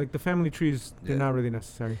 Yeah, like the family trees, they're not really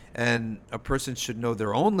necessary. And a person should know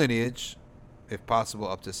their own lineage, if possible,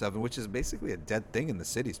 up to 7, which is basically a dead thing in the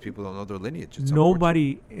cities. People don't know their lineage.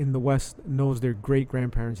 Nobody in the West knows their great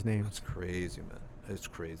grandparents' names. That's crazy, man. It's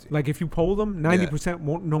crazy. Like if you poll them, 90%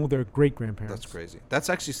 won't know their great grandparents. That's crazy. That's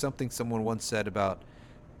actually something someone once said about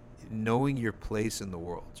knowing your place in the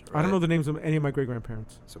world. Right? I don't know the names of any of my great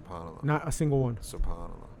grandparents. Subhanallah. Not a single one.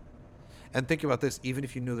 Subhanallah. And think about this: even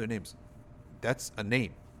if you knew their names, that's a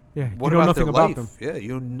name. Yeah. What you know about nothing their about life? them. Yeah,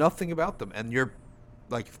 you know nothing about them, and you're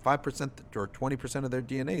like 5% or 20% of their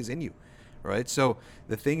DNA is in you, right? So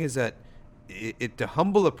the thing is that to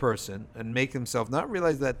humble a person and make himself not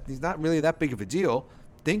realize that he's not really that big of a deal.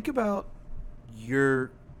 Think about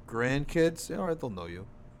your grandkids. All right, they'll know you.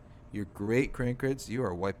 Your great grandkids, you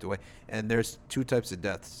are wiped away. And there's 2 types of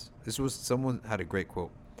deaths. Someone had a great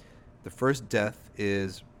quote. The first death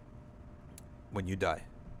is when you die.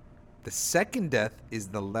 The second death is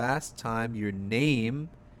the last time your name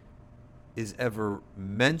is ever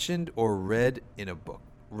mentioned or read in a book.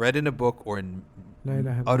 Read in a book or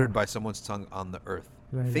uttered by someone's tongue on the earth.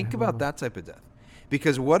 Think about that type of death.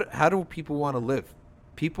 Because how do people want to live?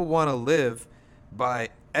 People want to live by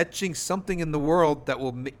etching something in the world that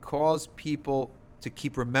will cause people to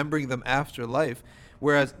keep remembering them after life,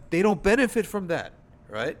 whereas they don't benefit from that,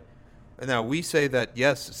 right? And now we say that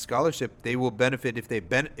yes, scholarship, they will benefit if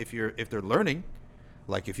they're learning.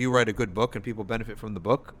 Like if you write a good book and people benefit from the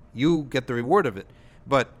book, you get the reward of it.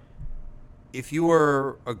 But if you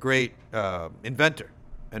are a great inventor,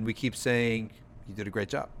 and we keep saying you did a great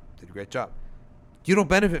job, you don't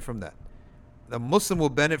benefit from that. The Muslim will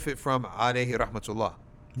benefit from alayhi rahmatullah.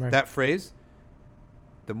 Right. That phrase,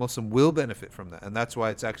 the Muslim will benefit from that. And that's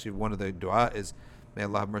why it's actually one of the dua is, may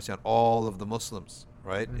Allah have mercy on all of the Muslims,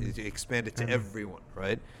 right? Expand it to everyone,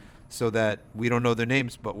 right? So that we don't know their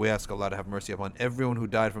names, but we ask Allah to have mercy upon everyone who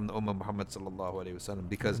died from the Ummah Muhammad sallallahu alaihi wasallam,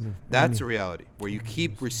 because that's a reality where you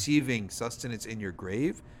keep receiving sustenance in your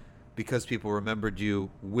grave because people remembered you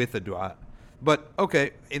with a dua. But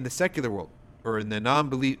okay, in the secular world, or in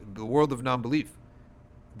the world of non-belief,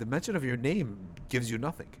 the mention of your name gives you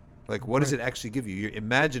nothing. Like, what does it actually give you? You're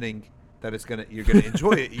imagining that you're gonna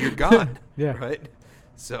enjoy it. You're gone. Yeah. Right.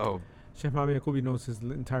 So Sheikh Muhammad Yaqubi knows his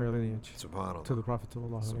entire lineage. Subhanallah. To the Prophet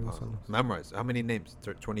sallallahu alaihi wasallam. Memorize. How many names?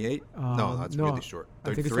 28? No, that's really short.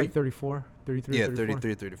 33? I think it's like 34. 33. Yeah, 34.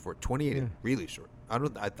 33, 34. 28 is really short. I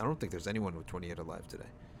don't think there's anyone with 28 alive today.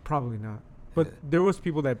 Probably not. But there was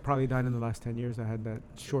people that probably died in the last 10 years that had that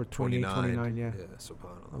short 28, 29, yeah. Yeah,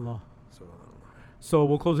 subhanAllah. Allah. Subhanallah. So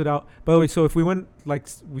we'll close it out. By the way, so if we went,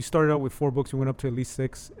 we started out with 4 books, we went up to at least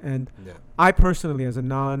 6. And I personally, as a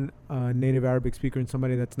non-native Arabic speaker and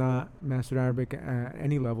somebody that's not mastered Arabic at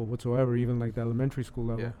any level whatsoever, even like the elementary school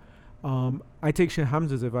level, I take Sheikh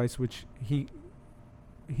Hamza's advice, which he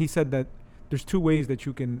said that there's 2 ways that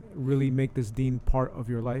you can really make this deen part of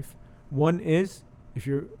your life. One is, if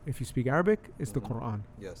you speak Arabic, it's the Quran.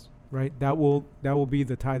 Yes. Right? That will be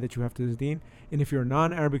the tie that you have to this deen. And if you're a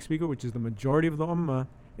non-Arabic speaker, which is the majority of the ummah,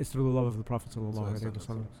 it's through the love of the Prophet sallallahu alaihi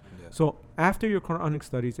wasallam. So after your Quranic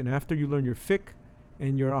studies and after you learn your fiqh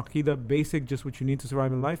and your aqidah, basic, just what you need to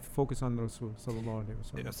survive in life, focus on the Rasul sallallahu alaihi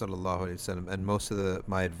wasallam. Yeah, sallallahu alaihi wasallam. And most of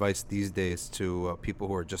my advice these days to people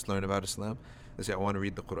who are just learning about Islam, they say, I want to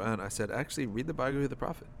read the Quran. I said, actually, read the biography of the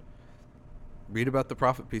Prophet. Read about the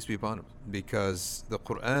Prophet, peace be upon him, because the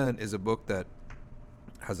Quran is a book that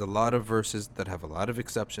has a lot of verses that have a lot of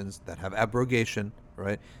exceptions, that have abrogation,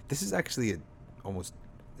 right? This is actually almost,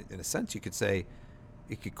 in a sense, you could say,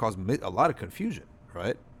 it could cause a lot of confusion,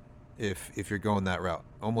 right? If you're going that route,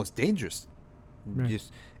 almost dangerous,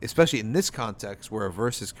 especially in this context where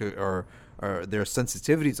verses or there are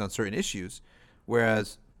sensitivities on certain issues,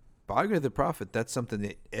 whereas biography of the Prophet, that's something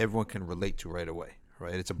that everyone can relate to right away.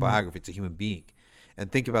 Right, it's a biography. It's a human being,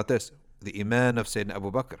 and think about this: the Iman of Sayyidina Abu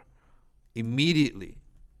Bakr, immediately,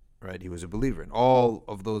 right? He was a believer, and all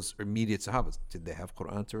of those immediate Sahabas, did they have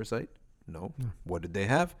Quran to recite? No. What did they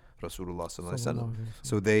have? Rasulullah sallallahu alaihi wasallam.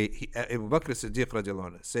 So Abu Bakr Siddiq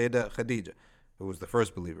radiallahu anhu, Sayyida Khadija, who was the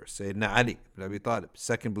first believer, Sayyidina Ali ibn Abi Talib,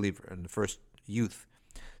 second believer and the first youth,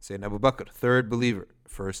 Sayyidina Abu Bakr, third believer,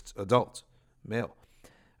 first adult, male.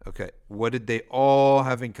 Okay, what did they all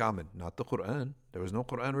have in common? Not the Quran. There was no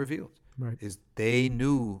Quran revealed. Right. Is they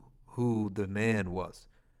knew who the man was.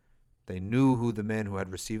 They knew who the man who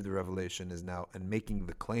had received the revelation is now, and making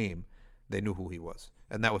the claim, they knew who he was.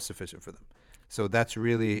 And that was sufficient for them. So that's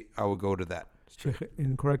really, I would go to that. Sheikh,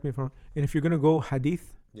 and correct me if I'm wrong. And if you're gonna go hadith,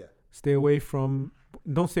 Yeah. stay away from.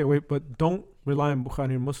 Don't stay away, but don't rely on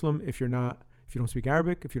Bukhari and Muslim if you don't speak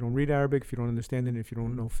Arabic, if you don't read Arabic, if you don't understand it, if you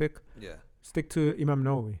don't know fiqh. Yeah. Stick to Imam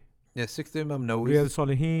Nawawi. Yeah, 6 Imam Nawawi. Riyadh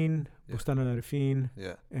Salihin, Yeah. Bustan al-Arifin,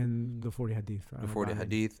 Yeah. and the 40 hadith. The 40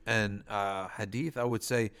 hadith. And hadith, I would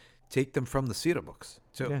say, take them from the Sirah books.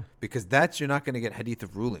 So, Yeah. because you're not going to get hadith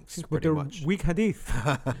of rulings, But pretty they're much. weak hadith.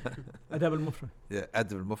 Adab al-Mufrad. Yeah,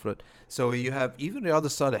 Adab al-Mufrad. So you have, even the other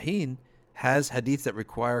Salihin has hadith that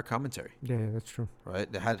require commentary, Yeah, that's true. right?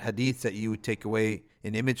 The hadith that you would take away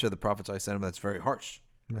an image of the Prophet ﷺ that's very harsh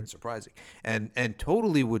and Right. surprising, and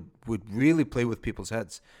totally would really play with people's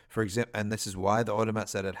heads. For example, and this is why the ulama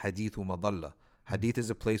said al hadithu madalla. Hadith is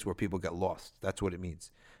a place where people get lost. That's what it means.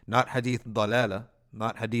 Not hadith dalala.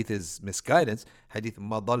 Not hadith is misguidance. Hadith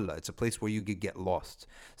madalla. It's a place where you could get lost.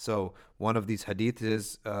 So one of these hadiths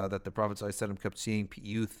is that the Prophet ﷺ kept seeing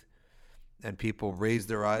youth and people raise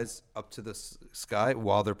their eyes up to the sky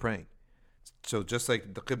while they're praying. So just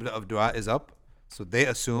like the qibla of dua is up, so they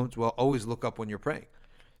assumed, well, always look up when you're praying.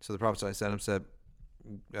 So the Prophet ﷺ said,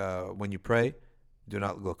 when you pray, do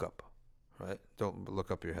not look up, right? Don't look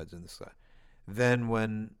up your heads in the sky. Then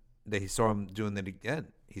when they saw him doing it again,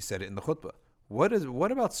 he said it in the khutbah.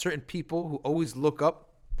 What about certain people who always look up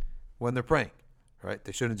when they're praying, right?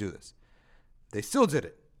 They shouldn't do this. They still did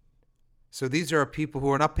it. So these are people who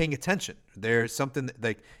are not paying attention. There's something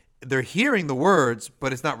like they're hearing the words,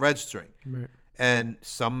 but it's not registering. Right. And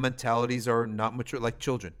some mentalities are not mature, like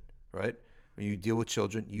children, right? When you deal with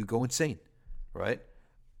children, you go insane, right?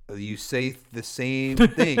 You say the same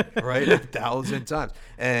thing, right, 1,000 times.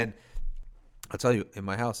 And I'll tell you, in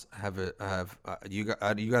my house, you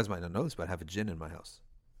guys might not know this, but I have a jinn in my house.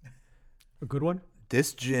 A good one?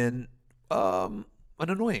 This jinn, an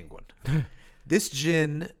annoying one. This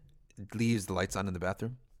jinn leaves the lights on in the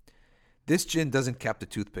bathroom. This jinn doesn't cap the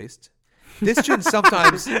toothpaste. This jinn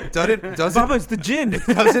sometimes doesn't Baba, it's the jinn.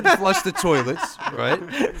 doesn't flush the toilets, right?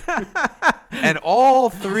 And all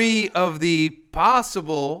three of the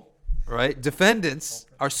possible, right, defendants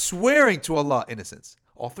are swearing to Allah innocence.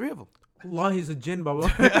 All three of them. Allah, he's a jinn,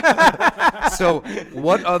 Baba. So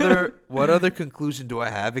what other conclusion do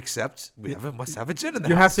I have except we must have a jinn in the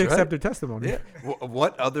You house? have to right? accept their testimony. Yeah.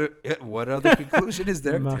 What other conclusion is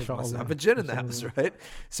there? There Mashallah. must have a jinn in the house, right?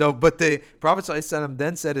 So, but the Prophet ﷺ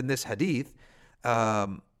then said in this hadith,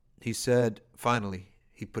 he said, finally,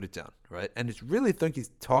 he put it down, right? And it's really,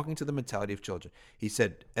 he's talking to the mentality of children. He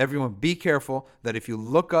said, everyone be careful that if you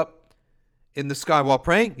look up in the sky while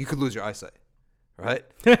praying, you could lose your eyesight. Right?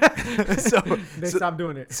 They stopped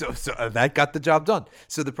doing it. So that got the job done.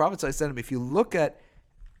 So the Prophet ﷺ, if you look at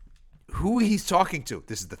who he's talking to,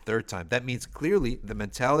 this is the third time. That means clearly the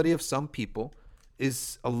mentality of some people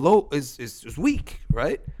is weak,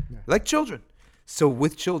 right? Yeah. Like children. So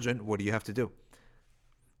with children, what do you have to do?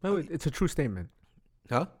 By the way, it's a true statement.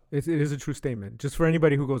 Huh? It is a true statement. Just for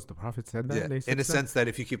anybody who goes, the Prophet said that. Yeah. They said In a that. sense that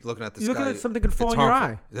if you keep looking at the You sky, look at it, something could fall it's in your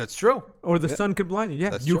harmful. eye. That's true. Or the Yeah. sun could blind you. Yeah,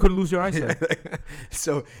 That's you true. could lose your eyesight.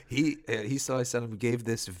 So he ﷺ gave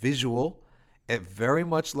this visual, very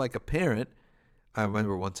much like a parent. I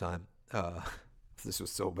remember one time, this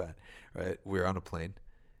was so bad, right? We were on a plane,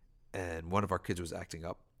 and one of our kids was acting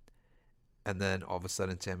up. And then all of a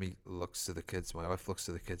sudden, Tammy looks to the kids. My wife looks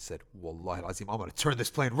to the kids, said, "Wallahi al-Azim, I'm going to turn this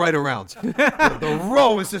plane right around." The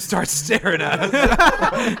rowers just start staring at us.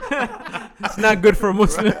 It's not good for a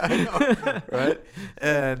Muslim. I know, right?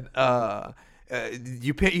 And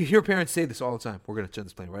you hear parents say this all the time. We're going to turn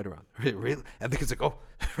this plane right around. Really? And the kid's like, "Oh,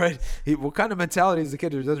 right." What kind of mentality is the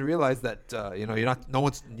kid who doesn't realize that you're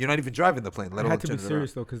not even driving the plane? Let I alone had to be turn it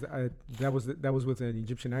serious though, because that was with an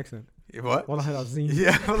Egyptian accent. around. What? Wallahi al-Azim.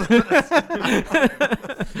 Yeah.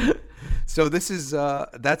 So this is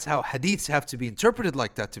that's how hadiths have to be interpreted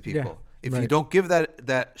like that to people. If you right. don't give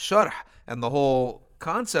that sharh and the whole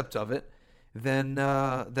concept of it, then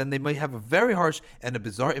they might have a very harsh and a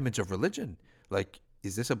bizarre image of religion. Like,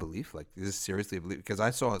 is this a belief? Like, is this seriously a belief? Because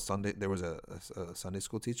I saw there was a Sunday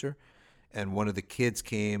school teacher, and one of the kids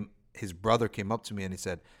his brother came up to me and he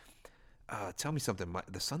said, tell me something.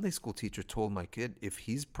 The Sunday school teacher told my kid if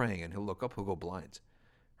he's praying and he'll look up, he'll go blind.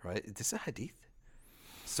 Right? Is this a hadith?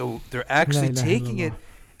 So they're actually taking it,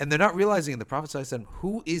 and they're not realizing in the Prophet ﷺ,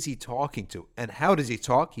 who is he talking to? And how does he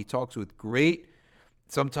talk? He talks with great,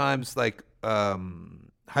 sometimes like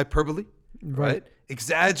hyperbole, right?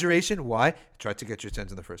 Exaggeration. Why? Tried to get your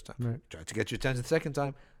attention the first time. Right. Tried to get your attention the second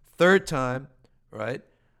time. Third time, right?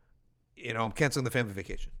 I'm canceling the family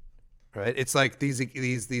vacation. Right? It's like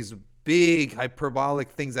these big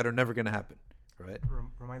hyperbolic things that are never going to happen. right?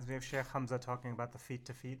 Reminds me of Sheikh Hamza talking about the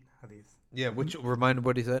feet-to-feet hadith. Yeah, which reminded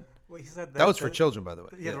what he said. Well, he said That was for children, by the way.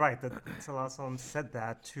 Yeah, right. That Sallallahu Alaihi Wasallam said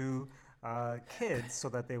that to kids so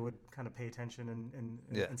that they would kind of pay attention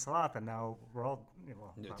in salat, and now we're all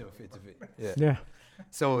feet to feet. Yeah. Yeah.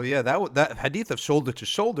 So that hadith of shoulder to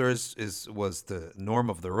shoulder was the norm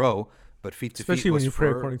of the row, but feet to feet Especially when was you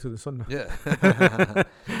pray for, according to the sunnah. Yeah,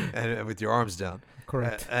 and with your arms down.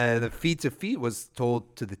 Correct. The feet to feet was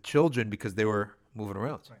told to the children because they were moving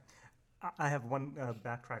around. Right. I have one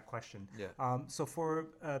backtrack question. Yeah. So for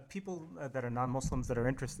people that are non-Muslims that are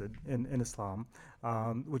interested in Islam,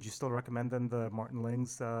 would you still recommend them the Martin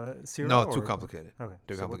Ling's seerah? No, too complicated. Okay.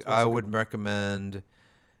 Too So complicated. what's I a would good- recommend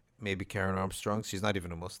maybe Karen Armstrong. She's not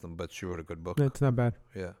even a Muslim, but she wrote a good book. It's not bad.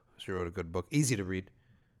 Yeah, she wrote a good book. Easy to read,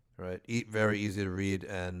 right? Very easy to read.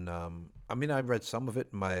 And I mean, I read some of it.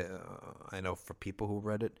 I know for people who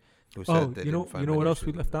read it, who said they didn't find what many else we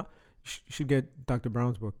issues left with it. out? You should get Dr.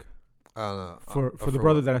 Brown's book. For the for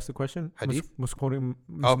brother what? that asked the question. Hadith? Misquoting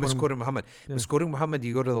Muhammad. Yeah. Misquoting Muhammad,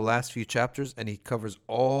 you go to the last few chapters and he covers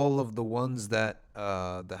all of the ones that,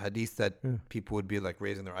 the hadith that people would be like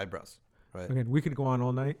raising their eyebrows, right? Again, we could go on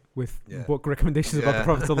all night with Yeah. book recommendations about the Yeah.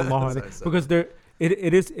 Prophet sallallahu alaihi So- because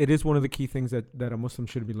it is one of the key things that a Muslim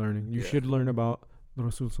should be learning. You should learn about the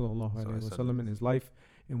Rasul sallallahu alaihi wasallam and his life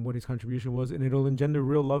and what his contribution was, and it'll engender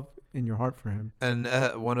real love in your heart for him. And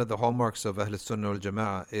one of the hallmarks of Ahl Sunnah wal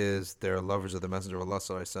Jama'ah is they're lovers of the Messenger of Allah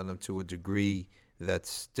sallallahu alaihi wasallam to a degree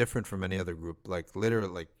that's different from any other group. Like literally,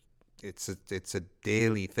 like it's a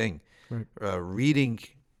daily thing. Right. Reading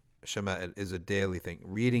Shama'il is a daily thing.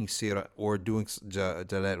 Reading Sirah or doing Jalal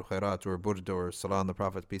Khairat or Burda or Salah on the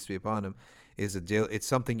Prophet, peace be upon him, is a daily. It's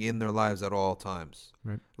something in their lives at all times.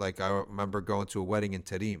 Right. Like I remember going to a wedding in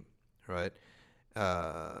Tarim, right?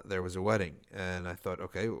 There was a wedding, and I thought,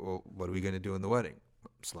 okay, well, what are we going to do in the wedding?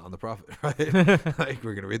 Salah on the Prophet, right? Like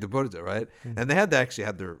we're going to read the Burda, right? And they actually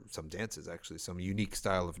had some dances, actually, some unique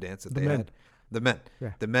style of dance that The they men. had. The men.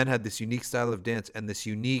 Yeah. The men had this unique style of dance and this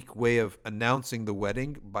unique way of announcing the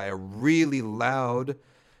wedding by a really loud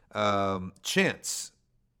chants,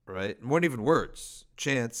 right? It weren't even words,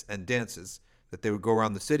 chants and dances that they would go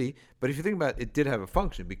around the city. But if you think about it, it did have a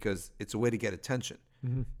function because it's a way to get attention.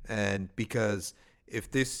 Mm-hmm. And because if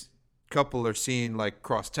this couple are seen like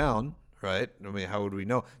cross town, right? I mean, how would we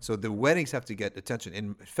know? So the weddings have to get attention.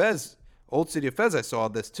 In Fez, old city of Fez, I saw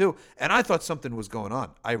this too, and I thought something was going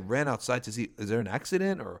on. I ran outside to see, is there an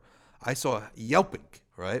accident? Or I saw yelping,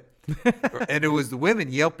 right? And it was the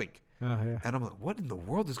women yelping. Yeah. And I'm like, what in the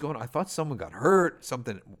world is going on? I thought someone got hurt,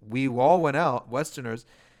 something. We all went out, Westerners,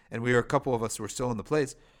 and a couple of us were still in the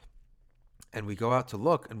place. And we go out to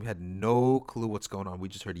look, and we had no clue what's going on. We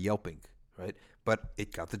just heard yelping, right? But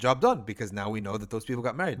it got the job done because now we know that those people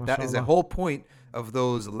got married. That is the whole point of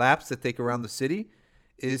those laps that take around the city,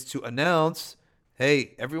 is to announce,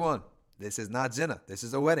 hey, everyone, this is not zina. This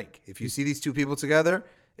is a wedding. If you see these two people together,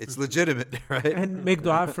 it's legitimate, right? And make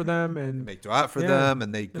dua for them and Make dua for them,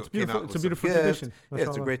 and they It's came beautiful. out It's with a beautiful some gifts. tradition. Yeah, it's a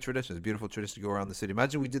Mashallah. great tradition. It's a beautiful tradition to go around the city.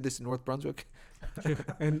 Imagine we did this in North Brunswick.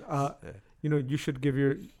 and you should give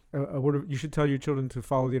your you should tell your children to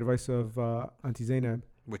follow the advice of Auntie Zainab.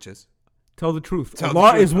 Which is? Tell the truth. Tell the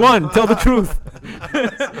Allah truth. is one. Tell the truth.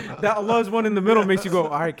 That Allah is one in the middle makes you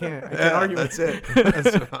go, I can't argue. That's it.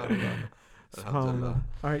 Subhanallah. SubhanAllah.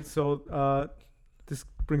 All right, so this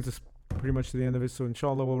brings us pretty much to the end of it. So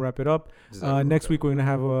inshallah, we'll wrap it up. Next week, we're going to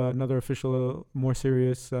have another official, more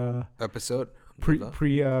serious Episode.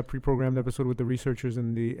 pre-programmed episode with the researchers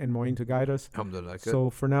and Moeen to guide us. Alhamdulillah. So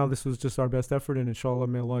for now, this was just our best effort, and inshallah,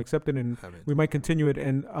 may Allah accept it, and Amin. we might continue it.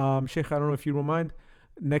 And Sheikh, I don't know if you don't mind.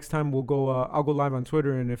 Next time we'll go. I'll go live on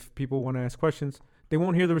Twitter, and if people want to ask questions, they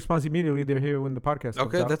won't hear the response immediately. They're here when the podcast comes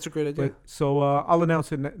Okay, out. that's a great idea. But so I'll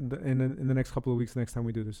announce it in the next couple of weeks. Next time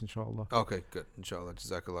we do this, inshallah. Okay, good. Inshallah.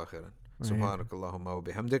 Jazakallah khairan. سبحانك اللهم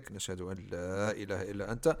وبحمدك نشهد أن لا إله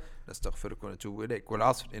إلا أنت نستغفرك ونتوب إليك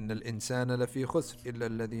والعصر إن الإنسان لفي خسر إلا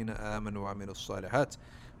الذين آمنوا وعملوا الصالحات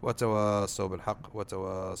وتواصوا بالحق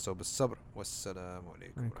وتواصوا بالصبر والسلام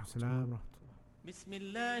عليكم عليكم السلام. بسم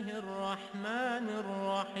الله الرحمن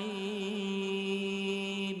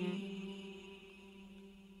الرحيم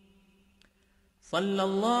صلى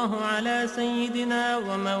الله على سيدنا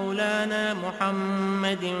ومولانا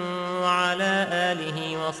محمد وعلى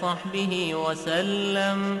آله وصحبه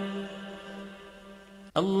وسلم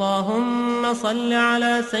اللهم صل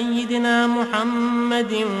على سيدنا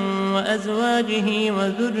محمد وأزواجه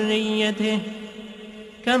وذريته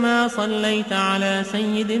كما صليت على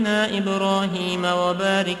سيدنا إبراهيم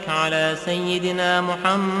وبارك على سيدنا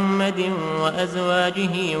محمد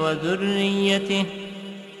وأزواجه وذريته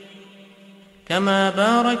كما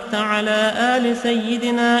باركت على آل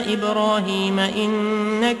سيدنا إبراهيم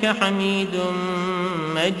إنك حميد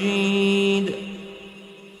مجيد.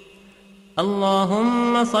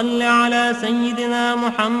 اللهم صل على سيدنا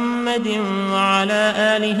محمد وعلى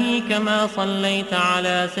آله كما صليت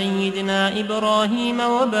على سيدنا إبراهيم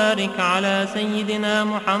وبارك على سيدنا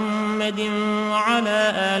محمد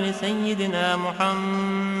وعلى آل سيدنا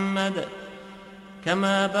محمد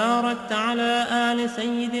كما باركت على آل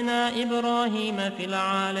سيدنا إبراهيم في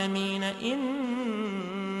العالمين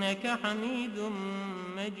إنك حميد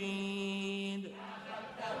مجيد.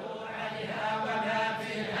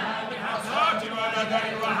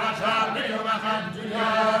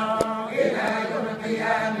 إلى يوم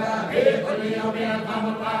القيامة في كل يوم يلقاه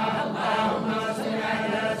الله. اللهم صل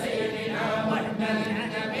على سيدنا محمد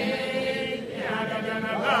النبي عدد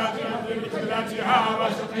نبات كلتها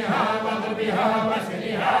وسقها وضربها وسقها